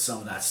stupid some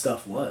of that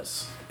stuff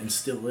was and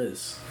still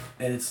is.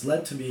 And it's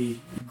led to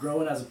me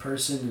growing as a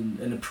person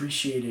and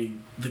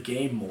appreciating the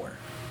game more,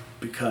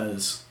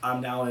 because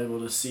I'm now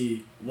able to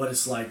see what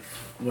it's like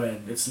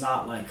when it's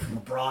not like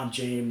LeBron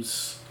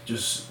James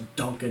just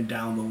dunking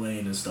down the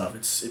lane and stuff.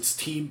 It's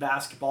team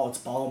basketball, it's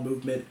ball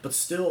movement, but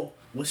still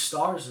with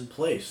stars in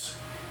place.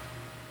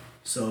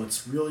 So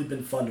it's really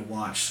been fun to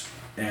watch,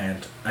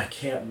 and I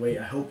can't wait.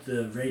 I hope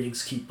the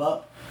ratings keep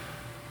up.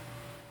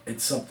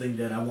 It's something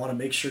that I want to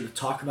make sure to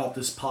talk about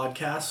this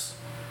podcast,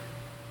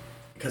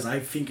 because I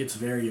think it's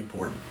very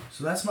important.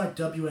 So that's my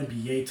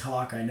WNBA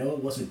talk. I know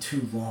it wasn't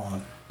too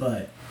long,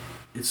 but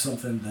it's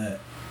something that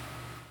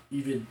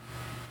even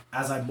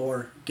as I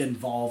get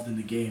involved in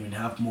the game and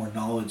have more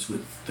knowledge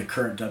with the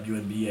current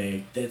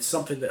WNBA, it's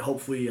something that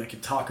hopefully I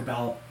can talk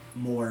about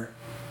more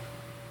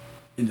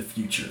in the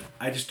future.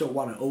 I just don't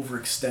want to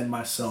overextend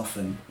myself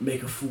and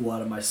make a fool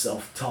out of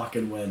myself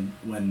talking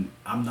when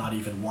I'm not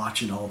even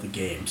watching all the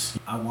games.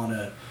 I want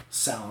to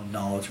sound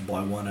knowledgeable.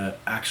 I want to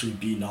actually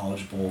be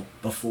knowledgeable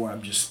before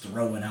I'm just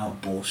throwing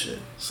out bullshit.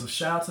 So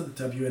shout out to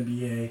the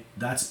WNBA.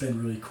 That's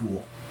been really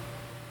cool.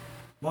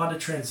 Want to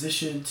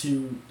transition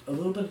to a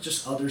little bit of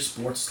just other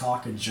sports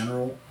talk in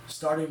general,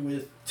 starting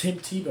with Tim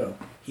Tebow.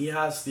 He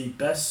has the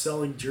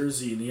best-selling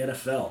jersey in the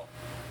NFL,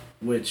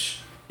 which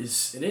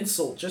is an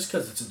insult just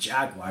because it's a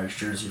Jaguars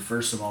jersey,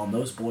 first of all, and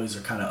those boys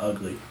are kind of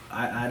ugly.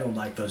 I don't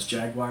like those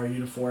Jaguar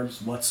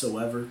uniforms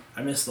whatsoever.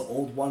 I miss the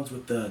old ones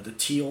with the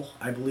teal,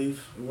 I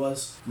believe it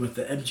was, with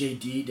the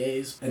MJD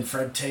days and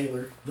Fred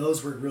Taylor.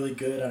 Those were really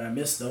good, and I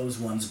miss those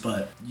ones,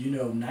 but,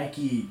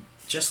 Nike,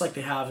 just like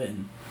they have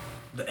in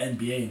the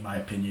NBA, in my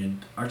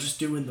opinion, are just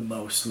doing the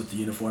most with the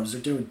uniforms.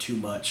 They're doing too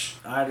much.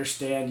 I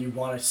understand you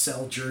want to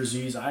sell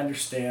jerseys. I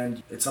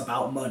understand it's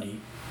about money.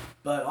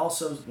 But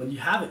also, when you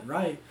have it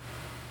right,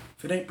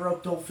 if it ain't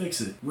broke, don't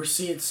fix it. We're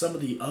seeing some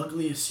of the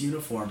ugliest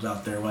uniforms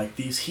out there, like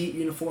these Heat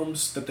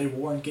uniforms that they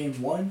wore in Game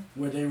 1,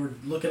 where they were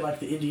looking like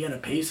the Indiana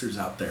Pacers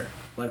out there.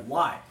 Like,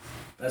 why?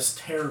 That's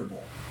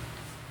terrible.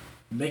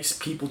 It makes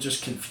people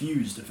just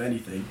confused, if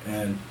anything.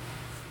 And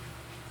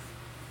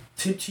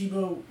Tim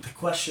Tebow, the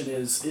question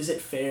is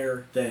it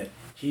fair that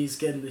he's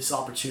getting this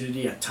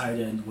opportunity at tight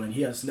end when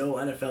he has no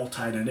NFL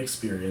tight end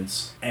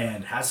experience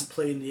and hasn't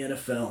played in the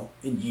NFL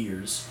in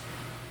years?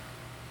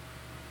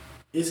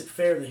 is it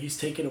fair that he's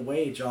taking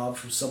away a job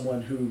from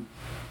someone who,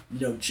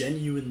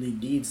 genuinely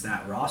needs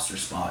that roster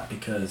spot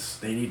because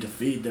they need to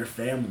feed their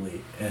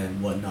family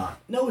and whatnot?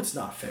 No, it's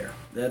not fair.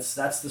 That's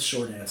the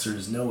short answer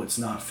is no, it's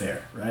not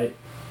fair, right?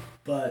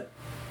 But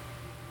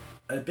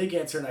a big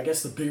answer, and I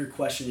guess the bigger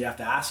question you have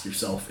to ask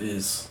yourself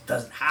is,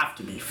 does it have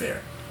to be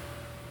fair?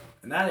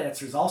 And that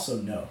answer is also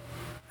no.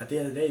 At the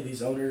end of the day,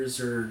 these owners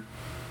are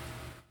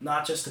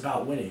not just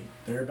about winning.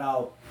 They're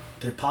about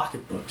their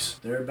pocketbooks.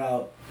 They're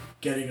about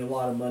getting a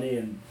lot of money.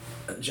 And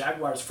a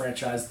Jaguars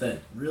franchise that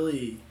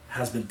really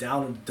has been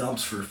down in the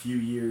dumps for a few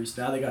years.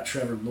 Now they got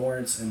Trevor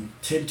Lawrence and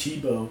Tim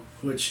Tebow,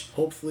 which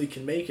hopefully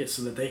can make it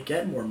so that they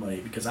get more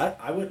money, because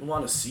I wouldn't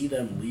want to see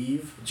them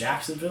leave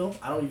Jacksonville.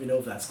 I don't even know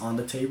if that's on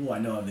the table. I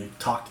know they've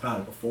talked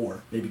about it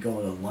before, maybe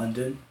going to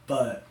London,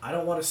 but I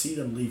don't want to see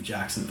them leave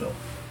Jacksonville.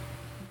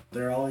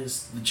 They're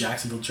always the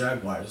Jacksonville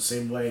Jaguars, the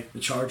same way the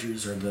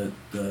Chargers are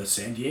the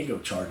San Diego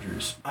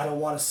Chargers. I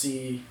don't want to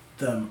see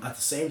them at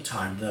the same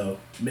time, though,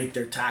 make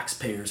their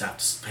taxpayers have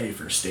to pay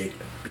for a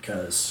stadium,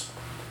 because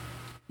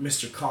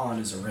Mr. Khan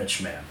is a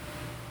rich man,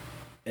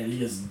 and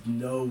he has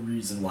no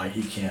reason why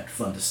he can't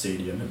fund a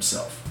stadium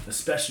himself,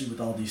 especially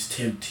with all these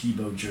Tim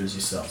Tebow jersey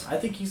sales. I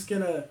think he's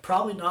going to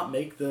probably not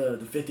make the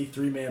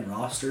 53-man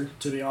roster,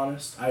 to be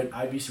honest.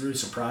 I'd be really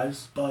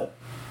surprised, but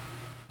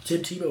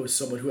Tim Tebow is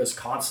someone who has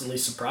constantly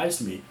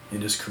surprised me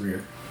in his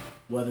career,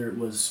 whether it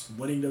was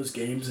winning those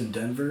games in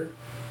Denver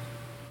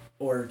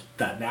or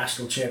that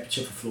national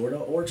championship for Florida,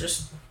 or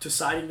just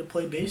deciding to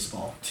play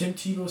baseball. Tim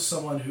Tebow is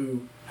someone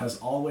who has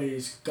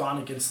always gone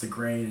against the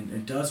grain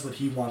and does what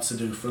he wants to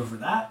do. For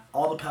that,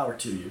 all the power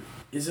to you.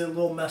 Is it a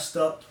little messed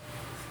up?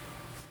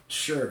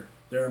 Sure,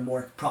 there are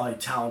more probably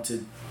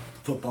talented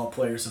football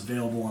players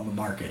available on the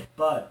market.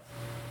 But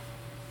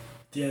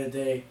at the end of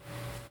the day,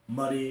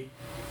 money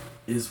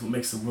is what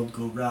makes the world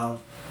go round.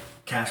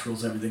 Cash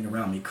rolls everything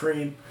around me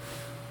cream.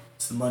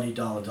 It's the money,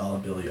 dollar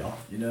bill, y'all.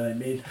 You know what I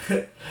mean?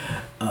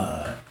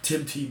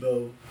 Tim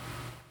Tebow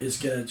is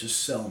going to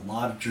just sell a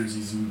lot of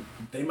jerseys, and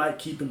they might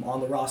keep him on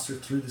the roster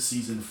through the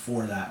season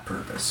for that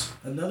purpose.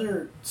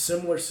 Another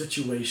similar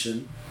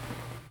situation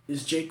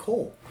is J.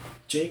 Cole.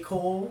 J.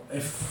 Cole,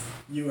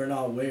 if you are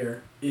not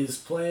aware, is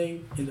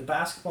playing in the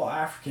Basketball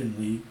African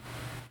League,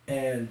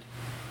 and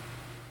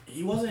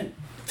he wasn't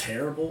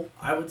terrible,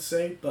 I would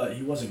say, but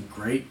he wasn't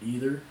great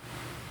either.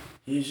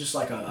 He's just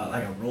like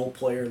a role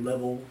player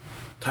level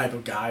type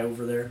of guy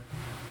over there.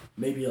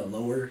 Maybe a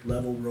lower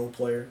level role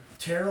player.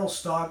 Terrell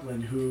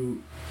Stoglin,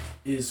 who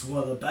is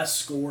one of the best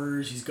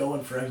scorers, he's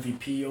going for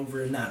MVP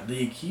over in that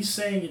league. He's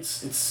saying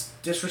it's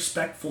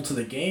disrespectful to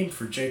the game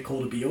for J.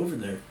 Cole to be over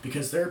there,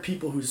 because there are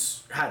people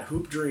who's had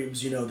hoop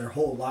dreams, their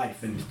whole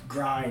life and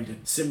grind,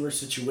 and similar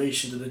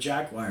situation to the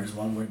Jaguars,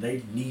 one where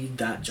they need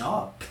that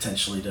job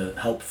potentially to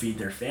help feed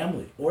their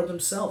family or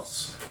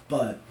themselves.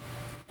 But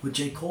with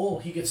J. Cole,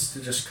 he gets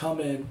to just come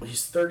in.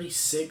 He's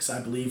 36,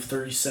 I believe,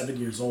 37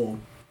 years old.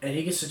 And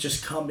he gets to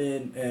just come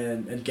in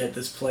and get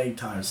this playing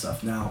time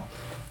stuff. Now,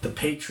 the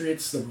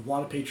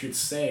Rwanda Patriots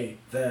say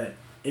that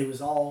it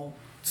was all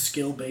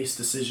skill-based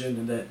decision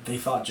and that they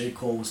thought J.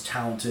 Cole was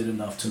talented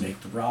enough to make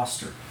the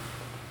roster.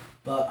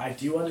 But I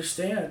do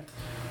understand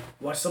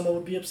why someone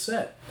would be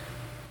upset.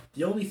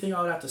 The only thing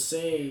I would have to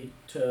say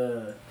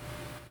to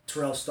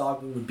Terrell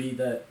Stoglin would be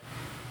that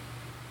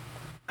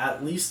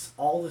at least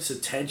all this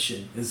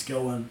attention is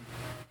going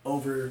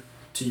over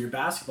to your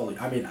basketball league.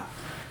 I mean,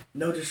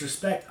 no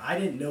disrespect, I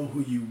didn't know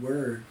who you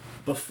were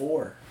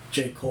before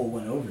J. Cole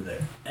went over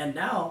there. And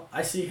now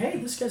I see, hey,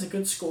 this guy's a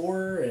good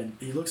scorer, and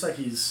he looks like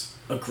he's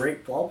a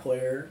great ball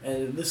player,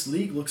 and this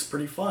league looks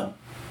pretty fun.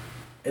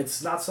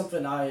 It's not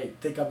something I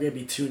think I'm going to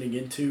be tuning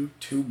into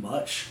too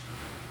much,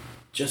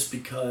 just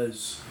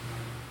because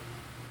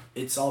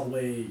it's all the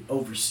way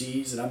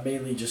overseas, and I'm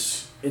mainly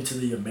just into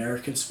the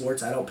American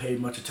sports. I don't pay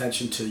much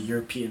attention to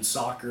European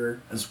soccer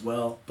as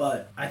well.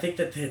 But I think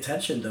that the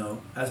attention,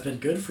 though, has been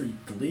good for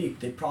the league.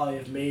 They probably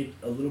have made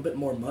a little bit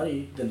more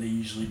money than they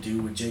usually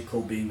do with J.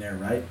 Cole being there,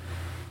 right?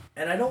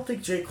 And I don't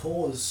think J.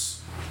 Cole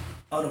is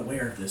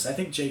unaware of this. I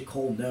think J.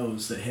 Cole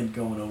knows that him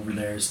going over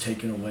there is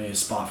taking away a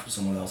spot from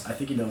someone else. I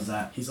think he knows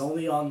that. He's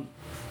only on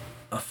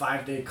a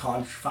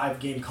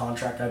 5-game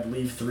contract, I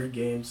believe, 3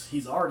 games.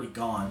 He's already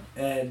gone.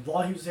 And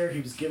while he was there, he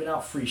was giving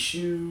out free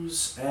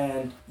shoes.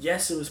 And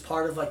yes, it was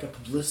part of like a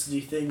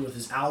publicity thing with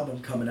his album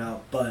coming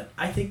out. But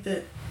I think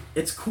that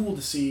it's cool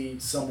to see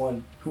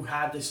someone who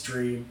had this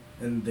dream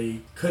and they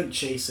couldn't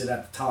chase it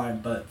at the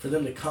time, but for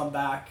them to come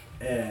back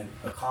and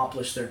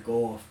accomplish their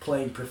goal of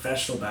playing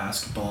professional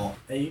basketball,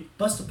 they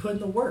must have put in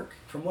the work.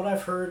 From what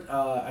I've heard,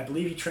 I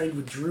believe he trained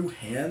with Drew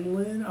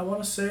Hanlon, I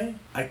want to say.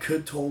 I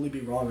could totally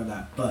be wrong on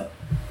that, but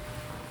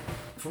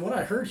from what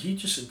I heard, he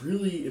just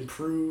really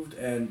improved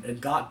and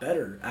got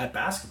better at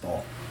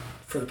basketball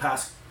for the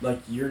past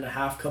year and a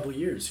half, couple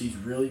years. He's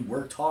really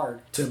worked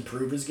hard to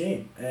improve his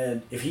game.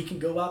 And if he can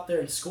go out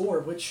there and score,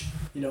 which,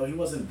 he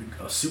wasn't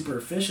super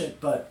efficient,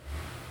 but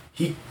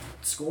he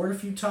scored a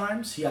few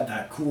times. He had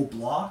that cool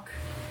block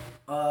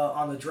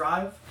on the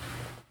drive.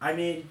 I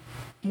mean,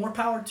 more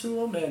power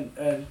to him.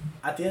 And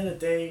at the end of the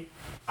day,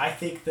 I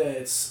think that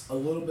it's a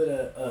little bit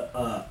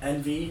of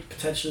envy,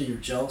 potentially, or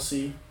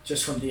jealousy,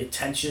 just from the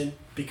attention.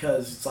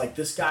 Because it's like,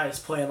 this guy is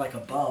playing like a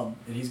bum,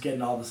 and he's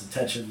getting all this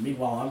attention.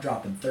 Meanwhile, I'm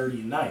dropping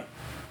 30 a night,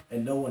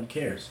 and no one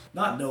cares.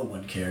 Not no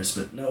one cares,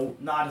 but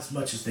not as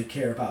much as they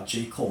care about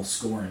J. Cole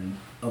scoring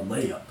a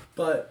layup.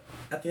 But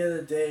at the end of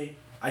the day,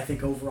 I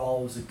think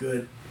overall it was a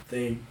good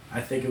thing.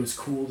 I think it was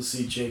cool to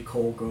see J.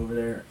 Cole go over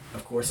there.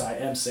 Of course, I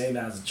am saying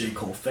that as a J.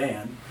 Cole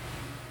fan.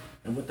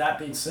 And with that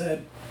being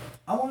said,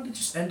 I wanted to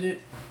just end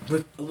it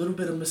with a little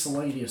bit of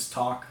miscellaneous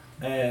talk.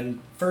 And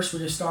first, we're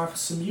going to start with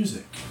some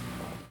music.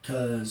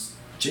 Because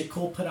J.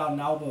 Cole put out an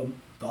album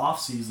the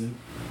off-season,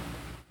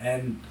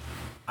 and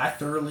I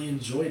thoroughly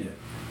enjoyed it.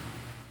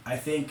 I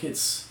think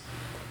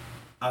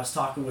I was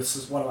talking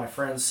with one of my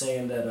friends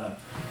saying that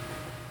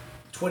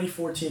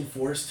 2014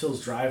 Forest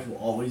Hills Drive will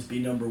always be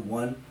number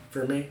one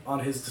for me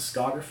on his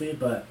discography,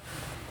 but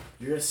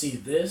you're going to see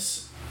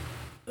this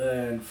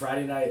and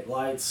Friday Night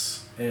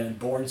Lights and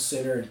Born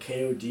Sinner and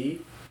KOD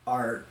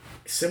are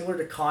similar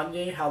to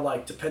Kanye, how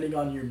like depending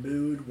on your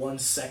mood,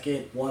 one's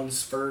second,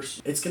 one's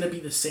first, it's going to be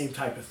the same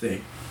type of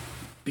thing.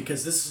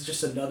 Because this is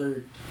just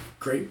another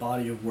great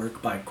body of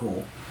work by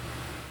Cole.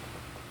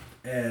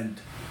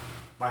 And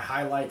my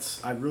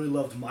highlights, I really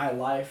loved My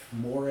Life.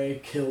 Moray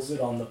kills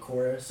it on the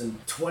chorus.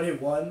 And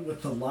 21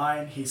 with the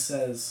line, he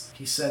says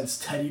he sends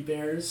teddy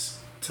bears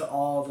to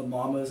all the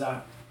mamas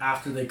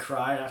after they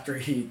cry, after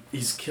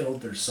he's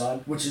killed their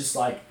son. Which is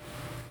like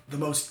the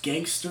most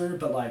gangster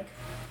but like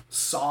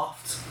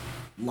soft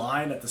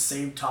line at the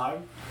same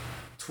time.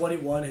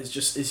 21 is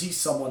he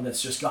someone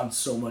that's just gotten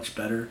so much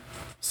better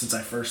since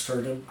I first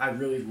heard him. I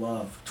really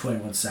love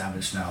 21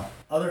 Savage now.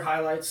 Other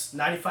highlights,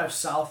 95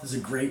 South is a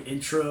great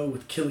intro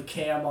with Killa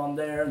Cam on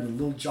there and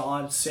the Lil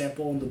Jon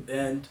sample in the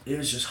end. It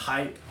was just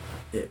hype.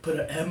 It put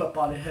an M up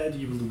on the head.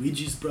 You were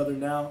Luigi's brother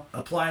now.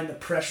 Applying the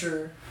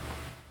Pressure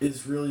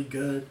is really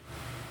good.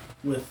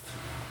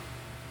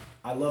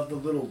 I love the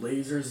little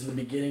lasers in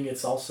the beginning.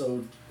 It's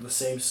also the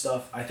same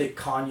stuff I think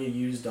Kanye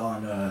used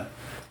on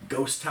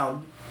Ghost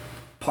Town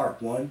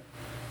Part 1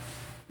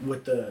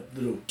 with the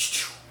little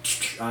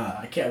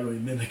I can't really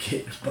mimic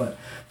it, but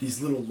these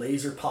little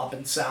laser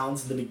popping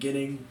sounds in the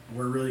beginning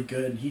were really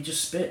good, and he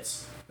just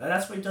spits. And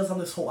that's what he does on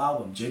this whole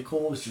album. J.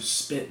 Cole is just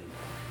spitting.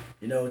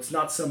 You know, it's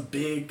not some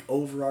big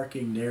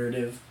overarching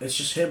narrative. It's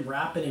just him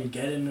rapping and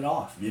getting it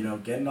off. You know,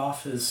 getting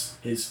off his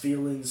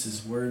feelings,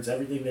 his words,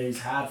 everything that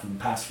he's had for the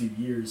past few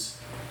years,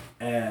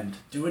 and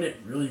doing it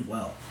really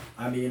well.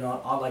 I mean,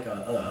 on like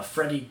a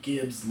Freddie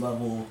Gibbs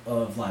level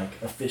of like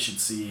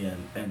efficiency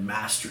and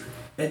mastery.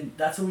 And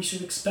that's what we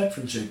should expect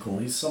from J. Cole.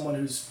 He's someone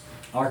who's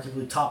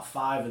arguably top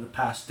 5 in the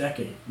past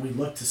decade. We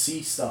look to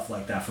see stuff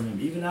like that from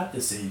him, even at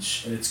this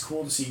age, and it's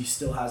cool to see he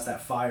still has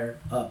that fire.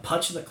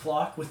 Punching the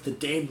Clock with the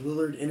Dame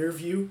Lillard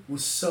interview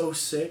was so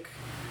sick.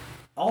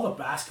 All the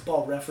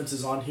basketball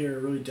references on here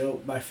are really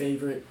dope. My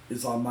favorite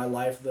is on My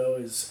Life, though,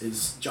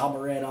 is Ja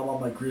Morant, I'm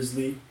on my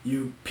Grizzly.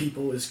 You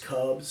people is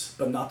Cubs,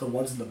 but not the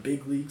ones in the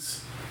big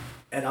leagues.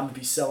 And I'm going to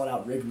be selling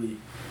out Wrigley.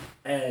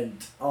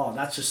 And,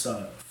 that's just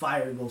a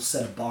fire little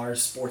set of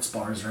bars, sports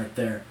bars right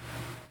there.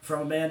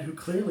 From a man who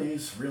clearly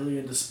is really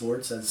into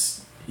sports,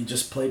 as he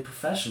just played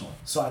professional.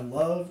 So I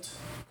loved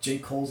J.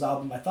 Cole's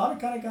album. I thought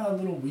it kind of got a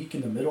little weak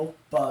in the middle,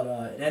 but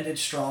it ended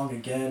strong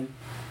again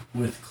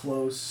with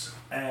Close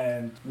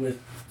and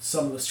with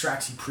some of the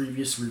tracks he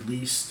previously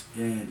released,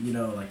 and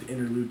like the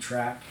interlude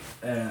track.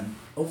 And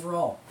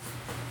overall,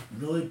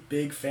 really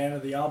big fan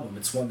of the album.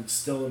 It's one that's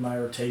still in my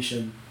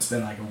rotation. It's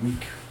been like a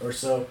week or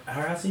so, or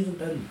has even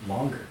been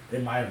longer.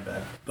 It might have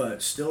been,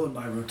 but still in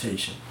my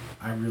rotation.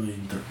 I really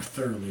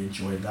thoroughly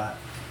enjoyed that.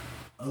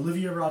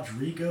 Olivia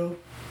Rodrigo,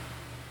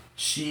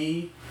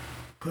 she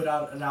put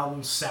out an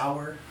album,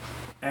 Sour,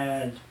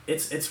 and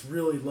it's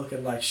really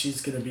looking like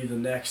she's gonna be the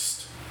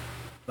next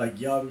like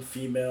young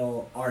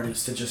female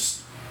artist to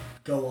just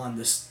go on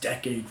this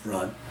decade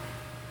run.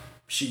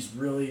 She's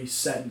really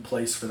set in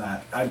place for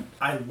that.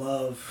 I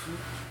love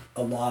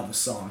a lot of the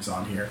songs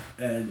on here,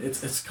 and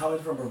it's coming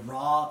from a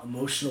raw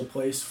emotional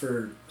place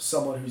for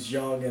someone who's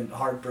young and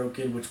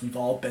heartbroken, which we've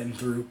all been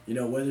through.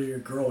 Whether you're a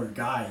girl or a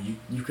guy,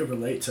 you can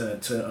relate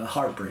to a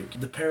heartbreak.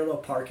 The parallel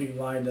parking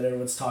line that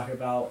everyone's talking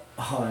about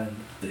on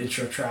the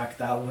intro track,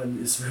 that one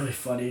is really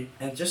funny,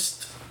 and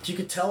just you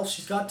could tell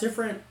she's got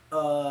different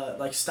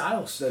like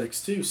style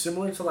aesthetics too,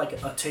 similar to like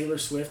a Taylor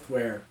Swift,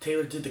 where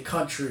Taylor did the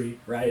country,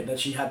 right, and then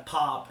she had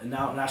pop, and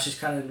now she's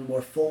kind of into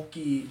more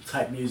folky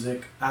type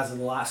music as in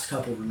the last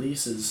couple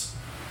releases,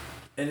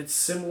 and it's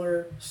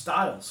similar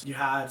styles. You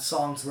had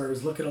songs where it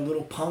was looking a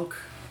little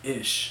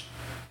punk-ish,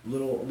 a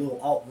little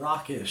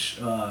alt-rock-ish.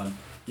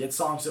 You had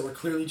songs that were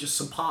clearly just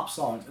some pop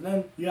songs, and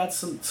then you had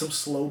some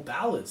slow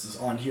ballads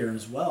on here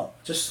as well.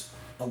 Just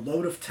a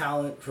load of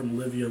talent from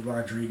Olivia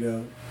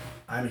Rodrigo.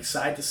 I'm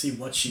excited to see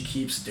what she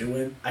keeps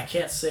doing. I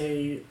can't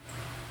say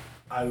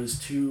I was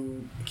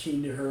too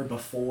keen to her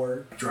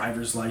before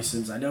Driver's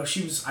License. I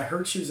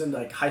heard she was in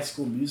like High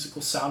School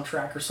Musical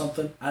soundtrack or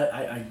something.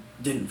 I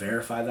didn't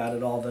verify that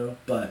at all though,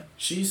 but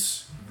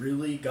she's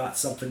really got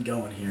something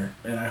going here,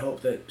 and I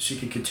hope that she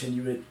can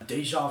continue it.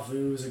 Deja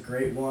Vu is a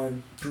great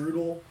one.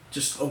 Brutal,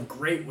 just a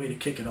great way to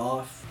kick it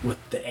off with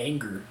the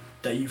anger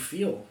that you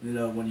feel,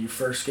 when you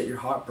first get your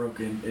heart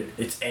broken.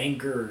 It's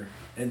anger,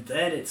 and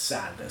then it's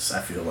sadness,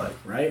 I feel like,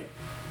 right?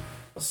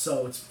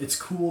 So it's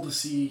cool to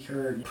see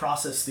her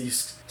process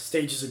these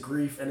stages of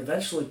grief and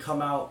eventually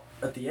come out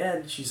at the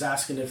end. She's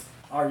asking if,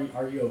 are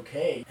you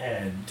okay?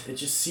 And it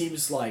just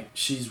seems like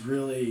she's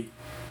really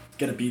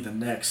gonna be the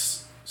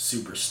next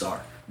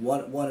superstar.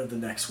 One of the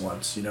next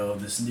ones,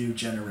 of this new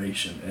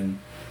generation. And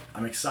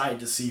I'm excited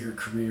to see her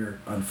career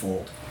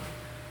unfold.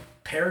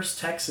 Paris,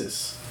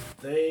 Texas.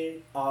 They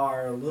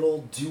are a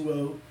little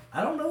duo.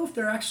 I don't know if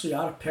they're actually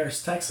out of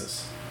Paris,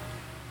 Texas.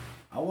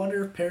 I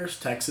wonder if Paris,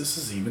 Texas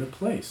is even a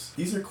place.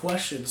 These are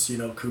questions,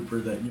 Cooper,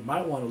 that you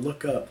might want to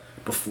look up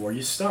before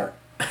you start.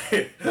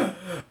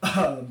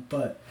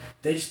 But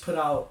they just put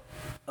out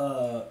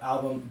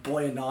album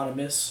Boy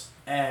Anonymous,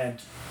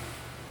 and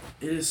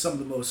it is some of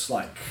the most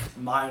like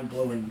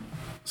mind-blowing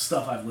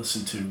stuff I've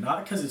listened to.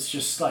 Not because it's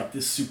just like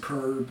this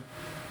superb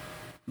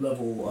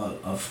level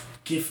of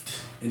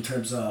gift in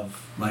terms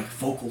of like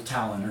vocal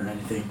talent or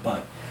anything,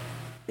 but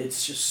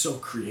it's just so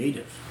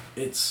creative.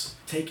 It's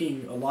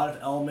taking a lot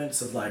of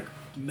elements of like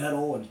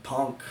metal and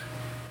punk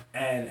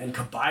and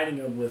combining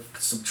them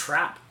with some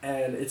trap,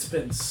 and it's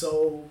been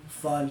so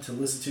fun to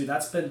listen to.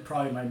 That's been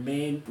probably my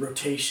main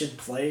rotation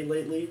play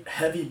lately.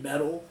 Heavy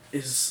metal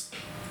is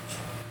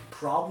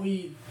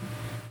probably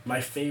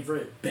my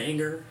favorite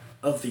banger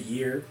of the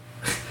year.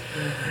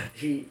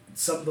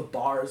 Some of the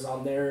bars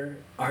on there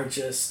are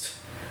just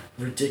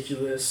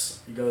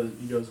ridiculous. He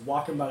goes,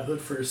 walking my hood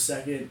for a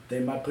second, they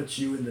might put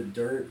you in the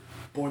dirt.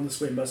 Born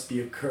this way must be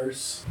a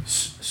curse.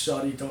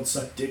 Shawty don't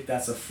suck dick,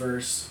 that's a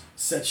first.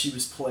 Said she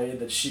was playing,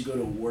 that she go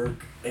to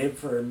work. Aim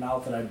for her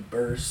mouth and I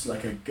burst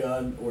like a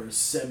gun or a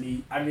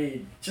semi. I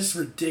mean, just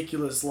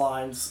ridiculous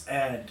lines,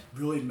 and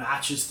really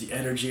matches the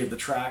energy of the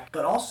track.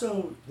 But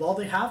also, while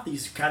they have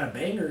these kind of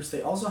bangers,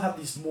 they also have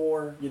these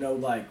more,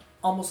 like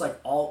almost like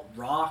alt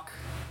rock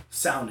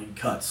sounding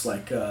cuts,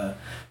 like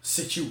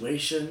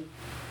Situation.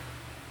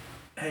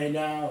 Hey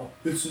now,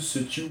 it's a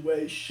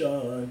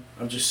situation.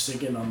 I'm just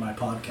singing on my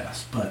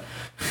podcast, but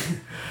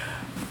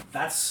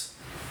that's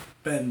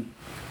been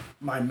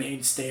my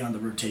mainstay on the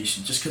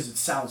rotation, just because it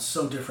sounds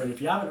so different.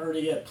 If you haven't heard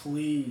it yet,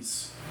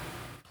 please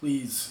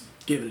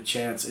give it a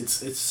chance.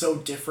 It's so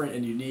different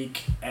and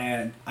unique,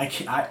 and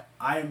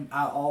I'm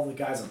out all the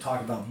guys I'm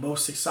talking about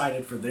most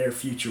excited for their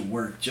future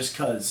work, just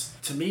because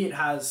to me it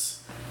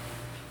has,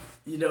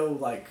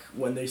 like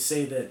when they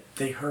say that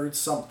they heard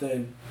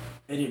something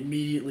and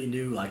immediately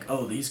knew like,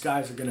 oh, these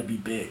guys are gonna be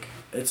big.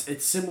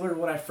 It's similar to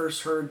when I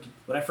first heard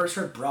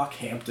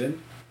Brockhampton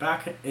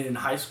back in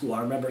high school.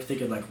 I remember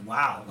thinking like,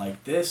 wow,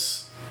 like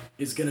this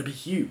is gonna be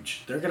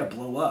huge. They're gonna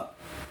blow up,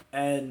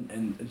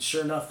 and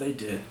sure enough, they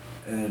did,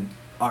 and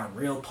are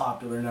real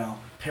popular now.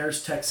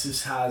 Paris,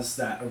 Texas has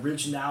that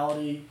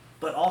originality,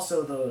 but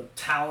also the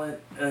talent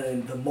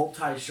and the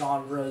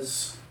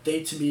multi-genres.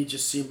 They, to me,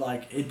 just seem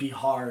like it'd be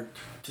hard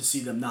to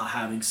see them not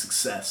having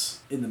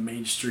success in the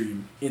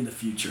mainstream in the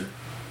future.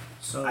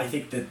 So I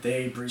think that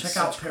they bring. Check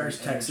out Paris,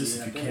 Texas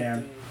if you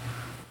can.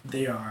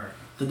 They are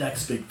the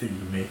next big thing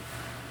to me.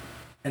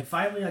 And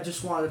finally, I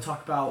just wanted to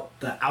talk about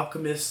the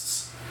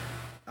Alchemist's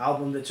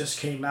album that just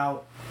came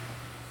out.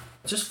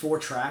 Just 4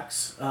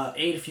 tracks, 8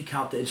 if you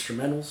count the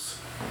instrumentals.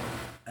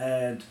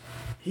 And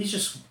he's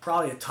just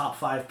probably a top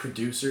 5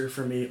 producer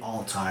for me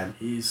all time.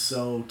 He's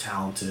so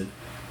talented.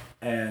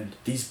 And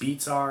these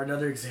beats are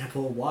another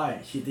example of why.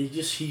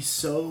 He's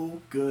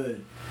so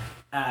good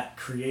at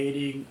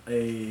creating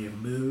a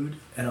mood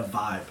and a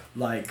vibe.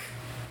 Like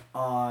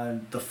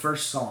on the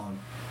first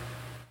song,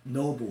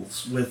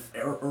 Nobles, with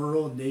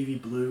Earl Navy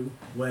Blue,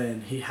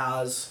 when he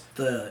has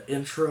the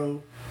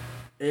intro,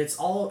 it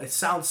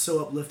sounds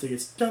so uplifting.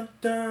 It's dun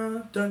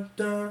dun dun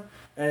dun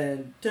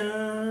and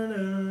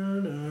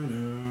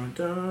dun dun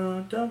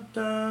dun dun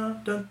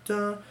dun dun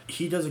dun.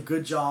 He does a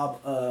good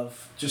job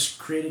of just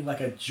creating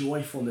like a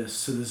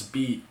joyfulness to this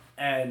beat,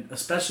 and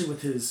especially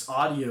with his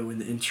audio in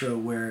the intro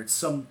where it's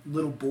some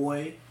little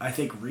boy, I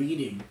think,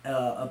 reading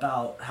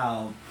about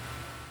how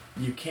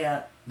you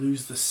can't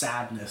lose the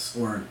sadness,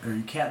 or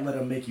you can't let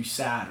him make you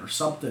sad or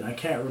something. I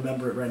can't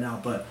remember it right now,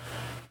 but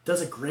does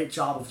a great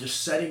job of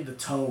just setting the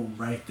tone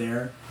right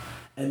there.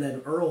 And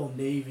then Earl and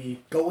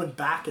Navy going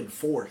back and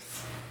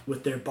forth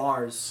with their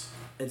bars.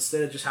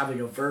 Instead of just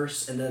having a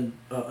verse and then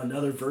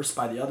another verse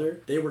by the other,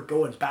 they were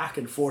going back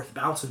and forth,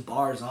 bouncing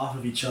bars off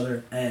of each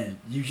other, and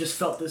you just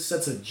felt this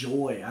sense of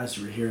joy as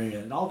you were hearing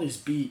it. And all these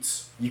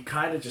beats, you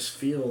kind of just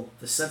feel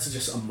the sense of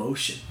just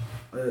emotion.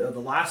 The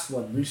last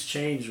one, Loose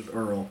Change with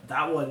Earl,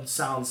 that one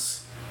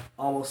sounds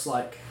almost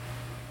like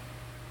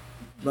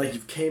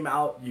you came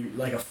out,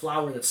 like a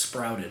flower that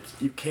sprouted.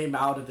 You came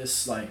out of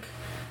this like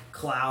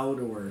cloud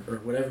or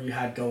whatever you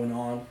had going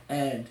on,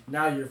 and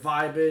now you're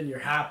vibing, you're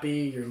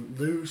happy, you're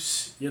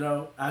loose,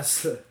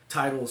 as the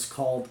title is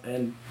called.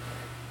 And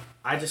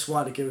I just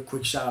wanted to give a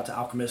quick shout out to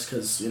Alchemist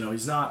because,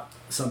 he's not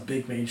some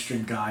big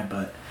mainstream guy,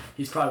 but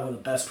he's probably one of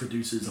the best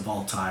producers of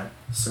all time.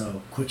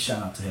 So quick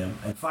shout out to him.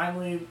 And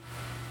finally,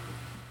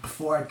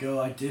 before I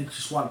go, I did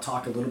just want to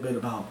talk a little bit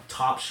about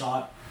Top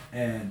Shot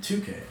and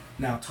 2K.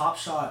 Now, Top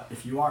Shot,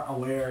 if you aren't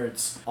aware,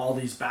 it's all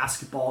these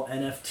basketball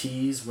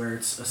NFTs where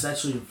it's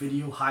essentially a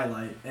video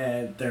highlight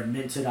and they're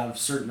minted out of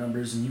certain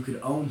numbers and you could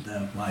own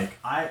them. Like,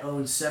 I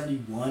own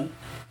 71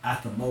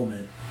 at the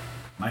moment.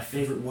 My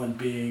favorite one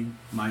being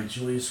my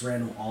Julius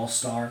Randle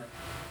All-Star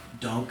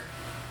dunk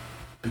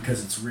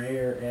because it's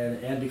rare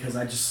and because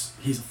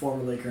he's a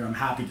former Laker and I'm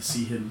happy to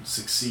see him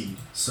succeed.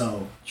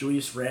 So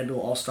Julius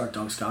Randle All-Star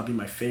dunk's gotta be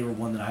my favorite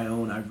one that I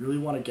own. I really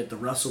want to get the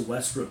Russell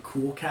Westbrook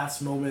Cool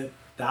Cast moment.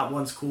 That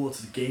one's cool.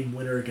 It's the game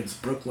winner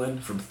against Brooklyn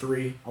from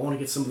 3. I want to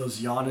get some of those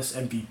Giannis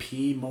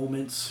MVP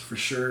moments for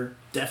sure.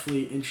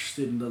 Definitely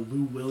interested in the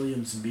Lou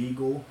Williams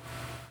Meagle,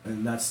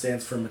 and that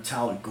stands for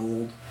metallic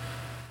gold.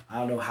 I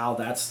don't know how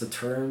that's the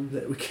term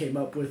that we came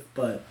up with,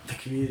 but the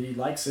community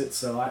likes it,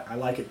 so I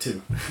like it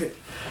too.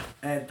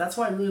 And that's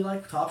why I really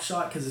like Top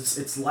Shot, because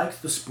it's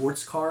like the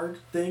sports card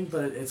thing,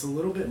 but it's a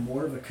little bit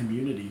more of a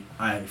community,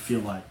 I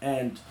feel like.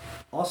 And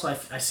also,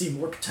 I see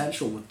more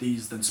potential with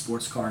these than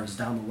sports cards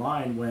down the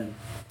line when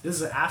this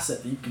is an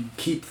asset that you can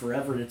keep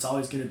forever and it's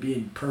always going to be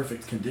in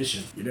perfect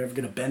condition. You're never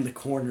going to bend the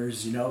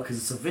corners, because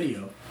it's a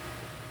video.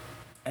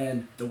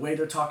 And the way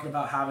they're talking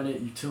about having it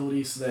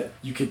utility so that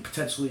you could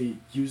potentially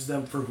use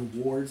them for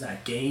rewards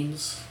at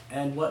games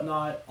and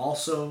whatnot.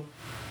 Also,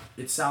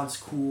 it sounds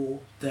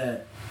cool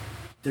that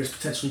there's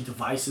potentially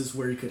devices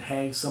where you could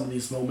hang some of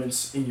these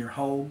moments in your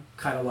home,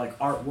 kind of like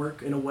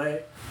artwork in a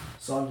way.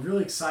 So I'm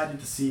really excited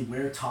to see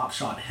where Top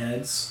Shot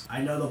heads.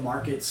 I know the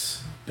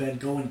market's been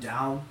going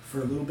down for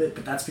a little bit,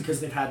 but that's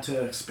because they've had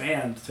to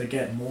expand to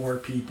get more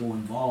people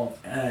involved.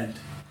 And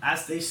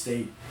as they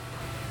state,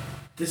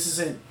 this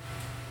isn't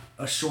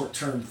a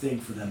short-term thing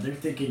for them. They're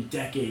thinking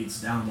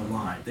decades down the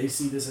line. They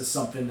see this as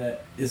something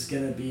that is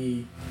going to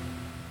be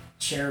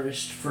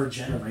cherished for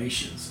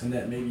generations, and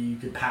that maybe you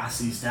could pass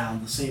these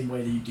down the same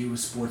way that you do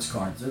with sports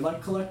cards. They're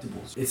like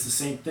collectibles. It's the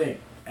same thing.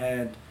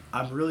 And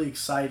I'm really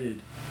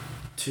excited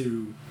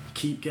to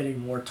keep getting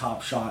more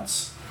Top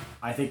Shots.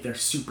 I think they're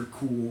super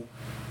cool,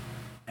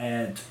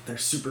 and they're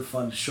super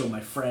fun to show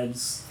my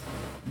friends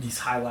these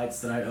highlights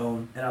that I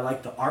own. And I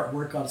like the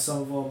artwork on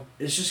some of them.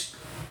 It's just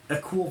a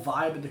cool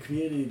vibe in the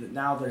community that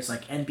now there's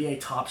like NBA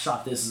Top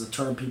Shot. This is a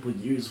term people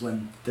use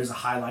when there's a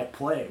highlight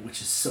play,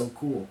 which is so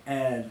cool.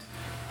 And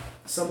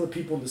some of the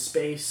people in the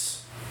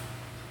space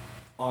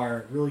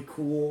are really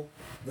cool.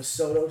 The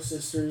Soto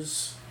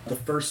sisters, the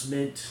First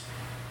Mint,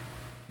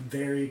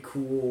 very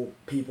cool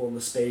people in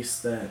the space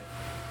that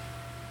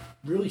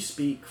really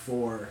speak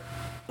for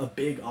a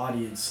big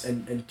audience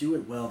and do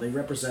it well. They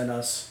represent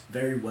us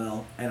very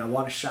well, and I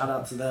want to shout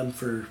out to them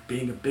for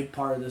being a big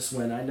part of this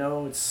win. I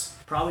know it's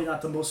probably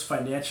not the most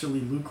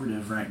financially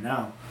lucrative right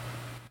now,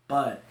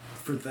 but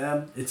for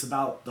them, it's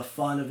about the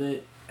fun of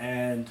it,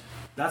 and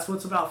that's what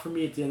it's about for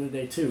me at the end of the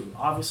day too.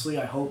 Obviously,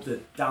 I hope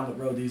that down the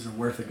road these are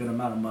worth a good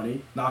amount of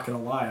money. Not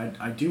gonna lie,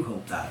 I do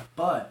hope that.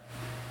 But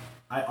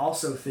I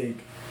also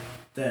think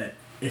that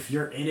if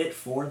you're in it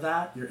for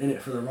that, you're in it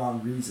for the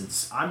wrong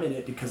reasons. I'm in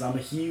it because I'm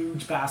a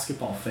huge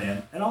basketball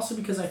fan, and also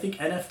because I think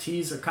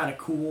NFTs are kind of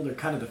cool. They're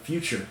kind of the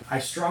future. I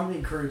strongly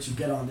encourage you to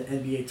get on the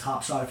NBA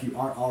Top Shot if you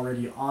aren't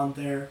already on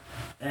there,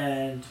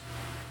 and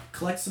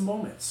collect some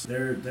moments.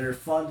 They're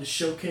fun to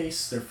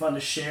showcase. They're fun to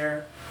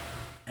share,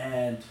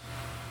 and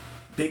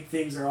big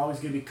things are always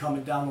going to be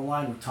coming down the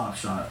line with Top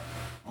Shot.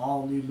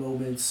 All new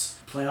moments,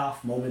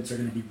 playoff moments are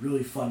going to be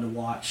really fun to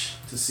watch,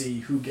 to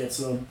see who gets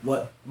them,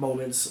 what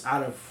moments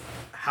out of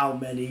how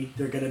many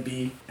they're going to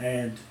be.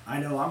 And I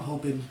know I'm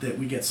hoping that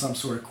we get some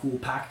sort of cool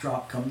pack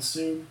drop coming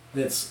soon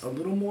that's a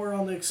little more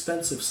on the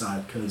expensive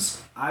side,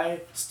 because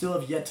I still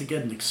have yet to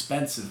get an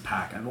expensive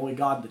pack. I've only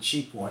gotten the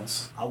cheap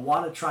ones. I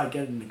want to try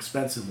getting an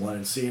expensive one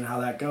and seeing how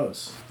that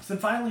goes. So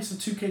then finally some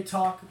 2K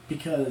talk,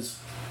 because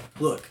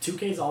look,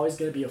 2K is always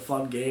going to be a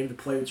fun game to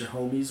play with your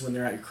homies when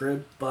they're at your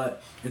crib,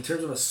 but in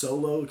terms of a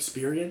solo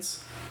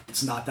experience,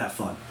 it's not that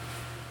fun.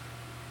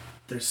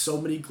 There's so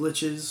many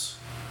glitches.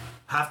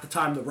 Half the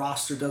time the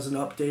roster doesn't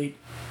update.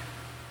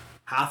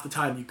 Half the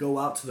time you go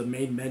out to the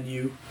main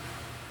menu.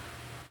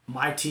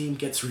 My team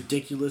gets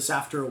ridiculous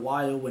after a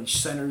while when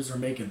centers are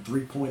making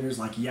three-pointers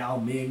like Yao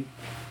Ming.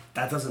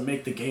 That doesn't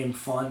make the game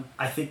fun.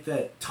 I think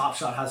that Top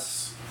Shot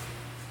has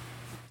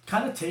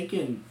kind of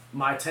taken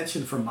my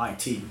attention from my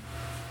team.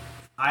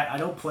 I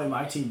don't play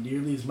my team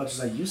nearly as much as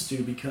I used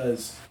to,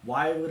 because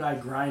why would I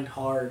grind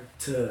hard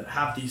to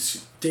have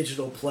these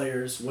digital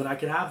players when I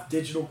can have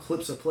digital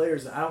clips of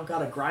players that I don't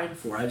gotta grind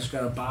for? I just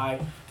gotta buy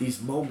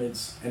these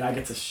moments and I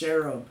get to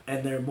share them,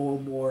 and they're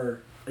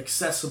more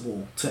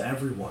accessible to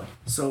everyone.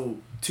 So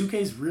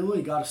 2K's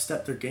really got to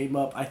step their game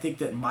up. I think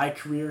that my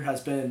career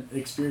has been an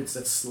experience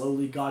that's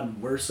slowly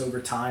gotten worse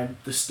over time.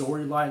 The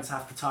storylines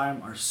half the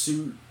time are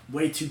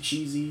way too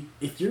cheesy.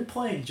 If you're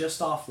playing just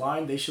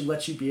offline, they should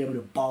let you be able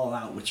to ball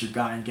out with your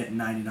guy and get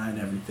 99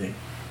 everything.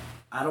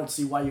 I don't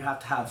see why you have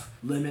to have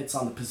limits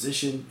on the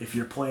position if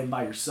you're playing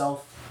by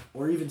yourself,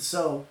 or even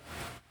so,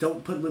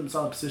 don't put limits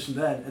on the position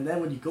then, and then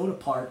when you go to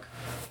park,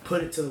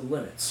 put it to the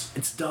limits.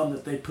 It's dumb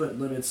that they put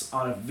limits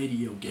on a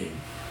video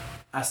game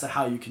as to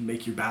how you can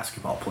make your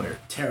basketball player.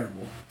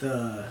 Terrible.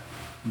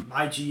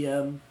 My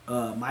GM,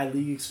 my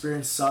league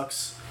experience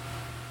sucks.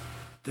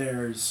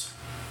 There's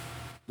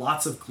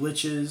lots of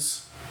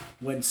glitches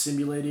when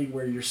simulating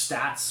where your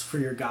stats for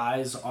your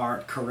guys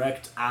aren't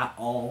correct at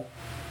all.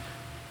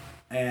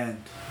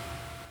 And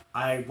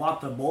I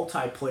want the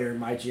multiplayer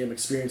My GM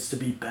experience to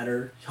be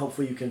better.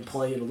 Hopefully you can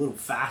play it a little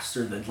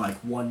faster than like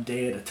one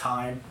day at a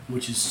time,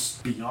 which is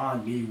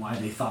beyond me why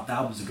they thought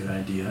that was a good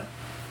idea.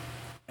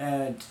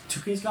 And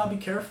 2K's got to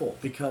be careful,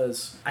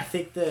 because I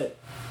think that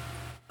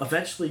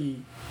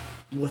eventually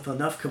with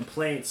enough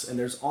complaints, and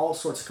there's all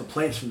sorts of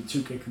complaints from the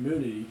 2K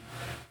community,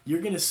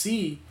 you're going to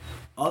see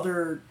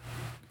other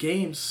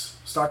games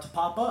start to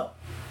pop up.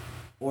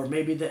 Or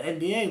maybe the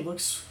NBA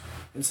looks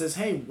and says,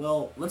 hey,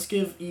 well, let's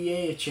give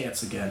EA a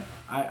chance again.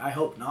 I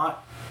hope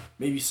not.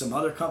 Maybe some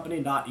other company,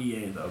 not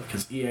EA though,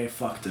 because EA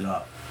fucked it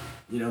up.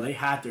 You know, they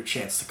had their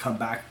chance to come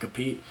back and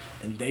compete,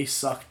 and they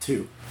suck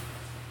too.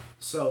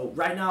 So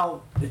right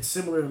now, it's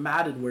similar to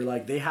Madden, where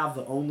like they have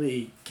the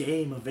only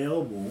game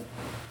available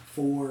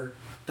for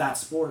that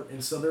sport,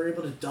 and so they're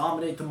able to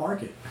dominate the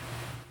market.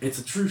 It's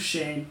a true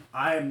shame.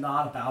 I am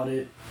not about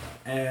it,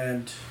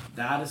 and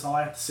that is all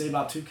I have to say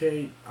about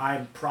 2K.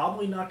 I'm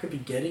probably not going to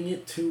be getting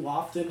it too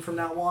often from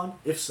now on.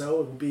 If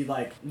so, it will be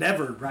like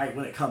never right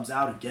when it comes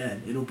out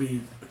again. It'll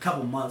be a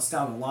couple months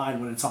down the line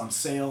when it's on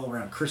sale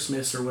around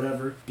Christmas or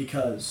whatever,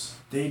 because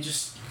they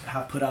just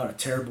have put out a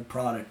terrible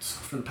product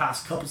for the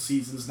past couple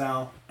seasons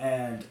now,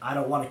 and I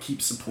don't want to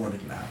keep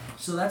supporting that.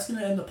 So that's going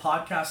to end the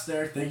podcast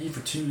there. Thank you for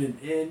tuning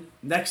in.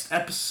 Next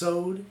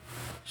episode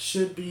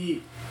should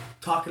be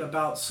talking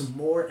about some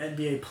more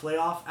NBA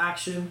playoff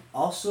action.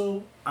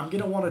 Also, I'm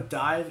going to want to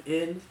dive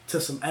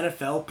into some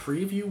NFL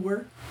preview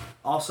work.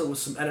 Also with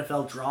some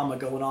NFL drama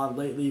going on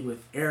lately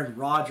with Aaron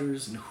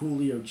Rodgers and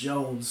Julio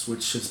Jones,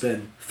 which has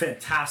been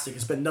fantastic.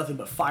 It's been nothing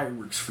but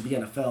fireworks for the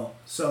NFL.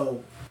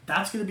 So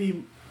that's going to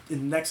be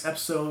in the next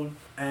episode,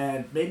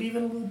 and maybe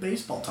even a little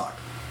baseball talk.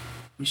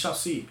 We shall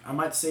see. I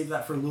might save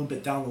that for a little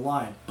bit down the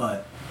line,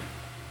 but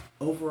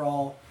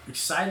overall,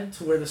 excited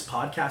to where this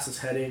podcast is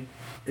heading.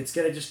 It's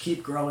going to just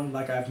keep growing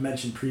like I've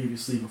mentioned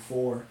previously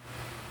before.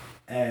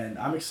 And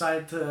I'm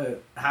excited to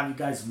have you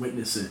guys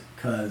witness it,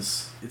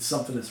 because it's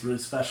something that's really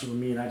special to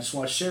me, and I just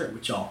want to share it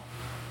with y'all.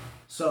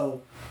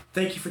 So,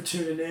 thank you for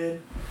tuning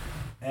in,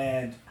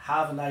 and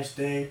have a nice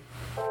day.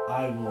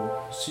 I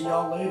will see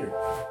y'all later.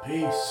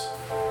 Peace.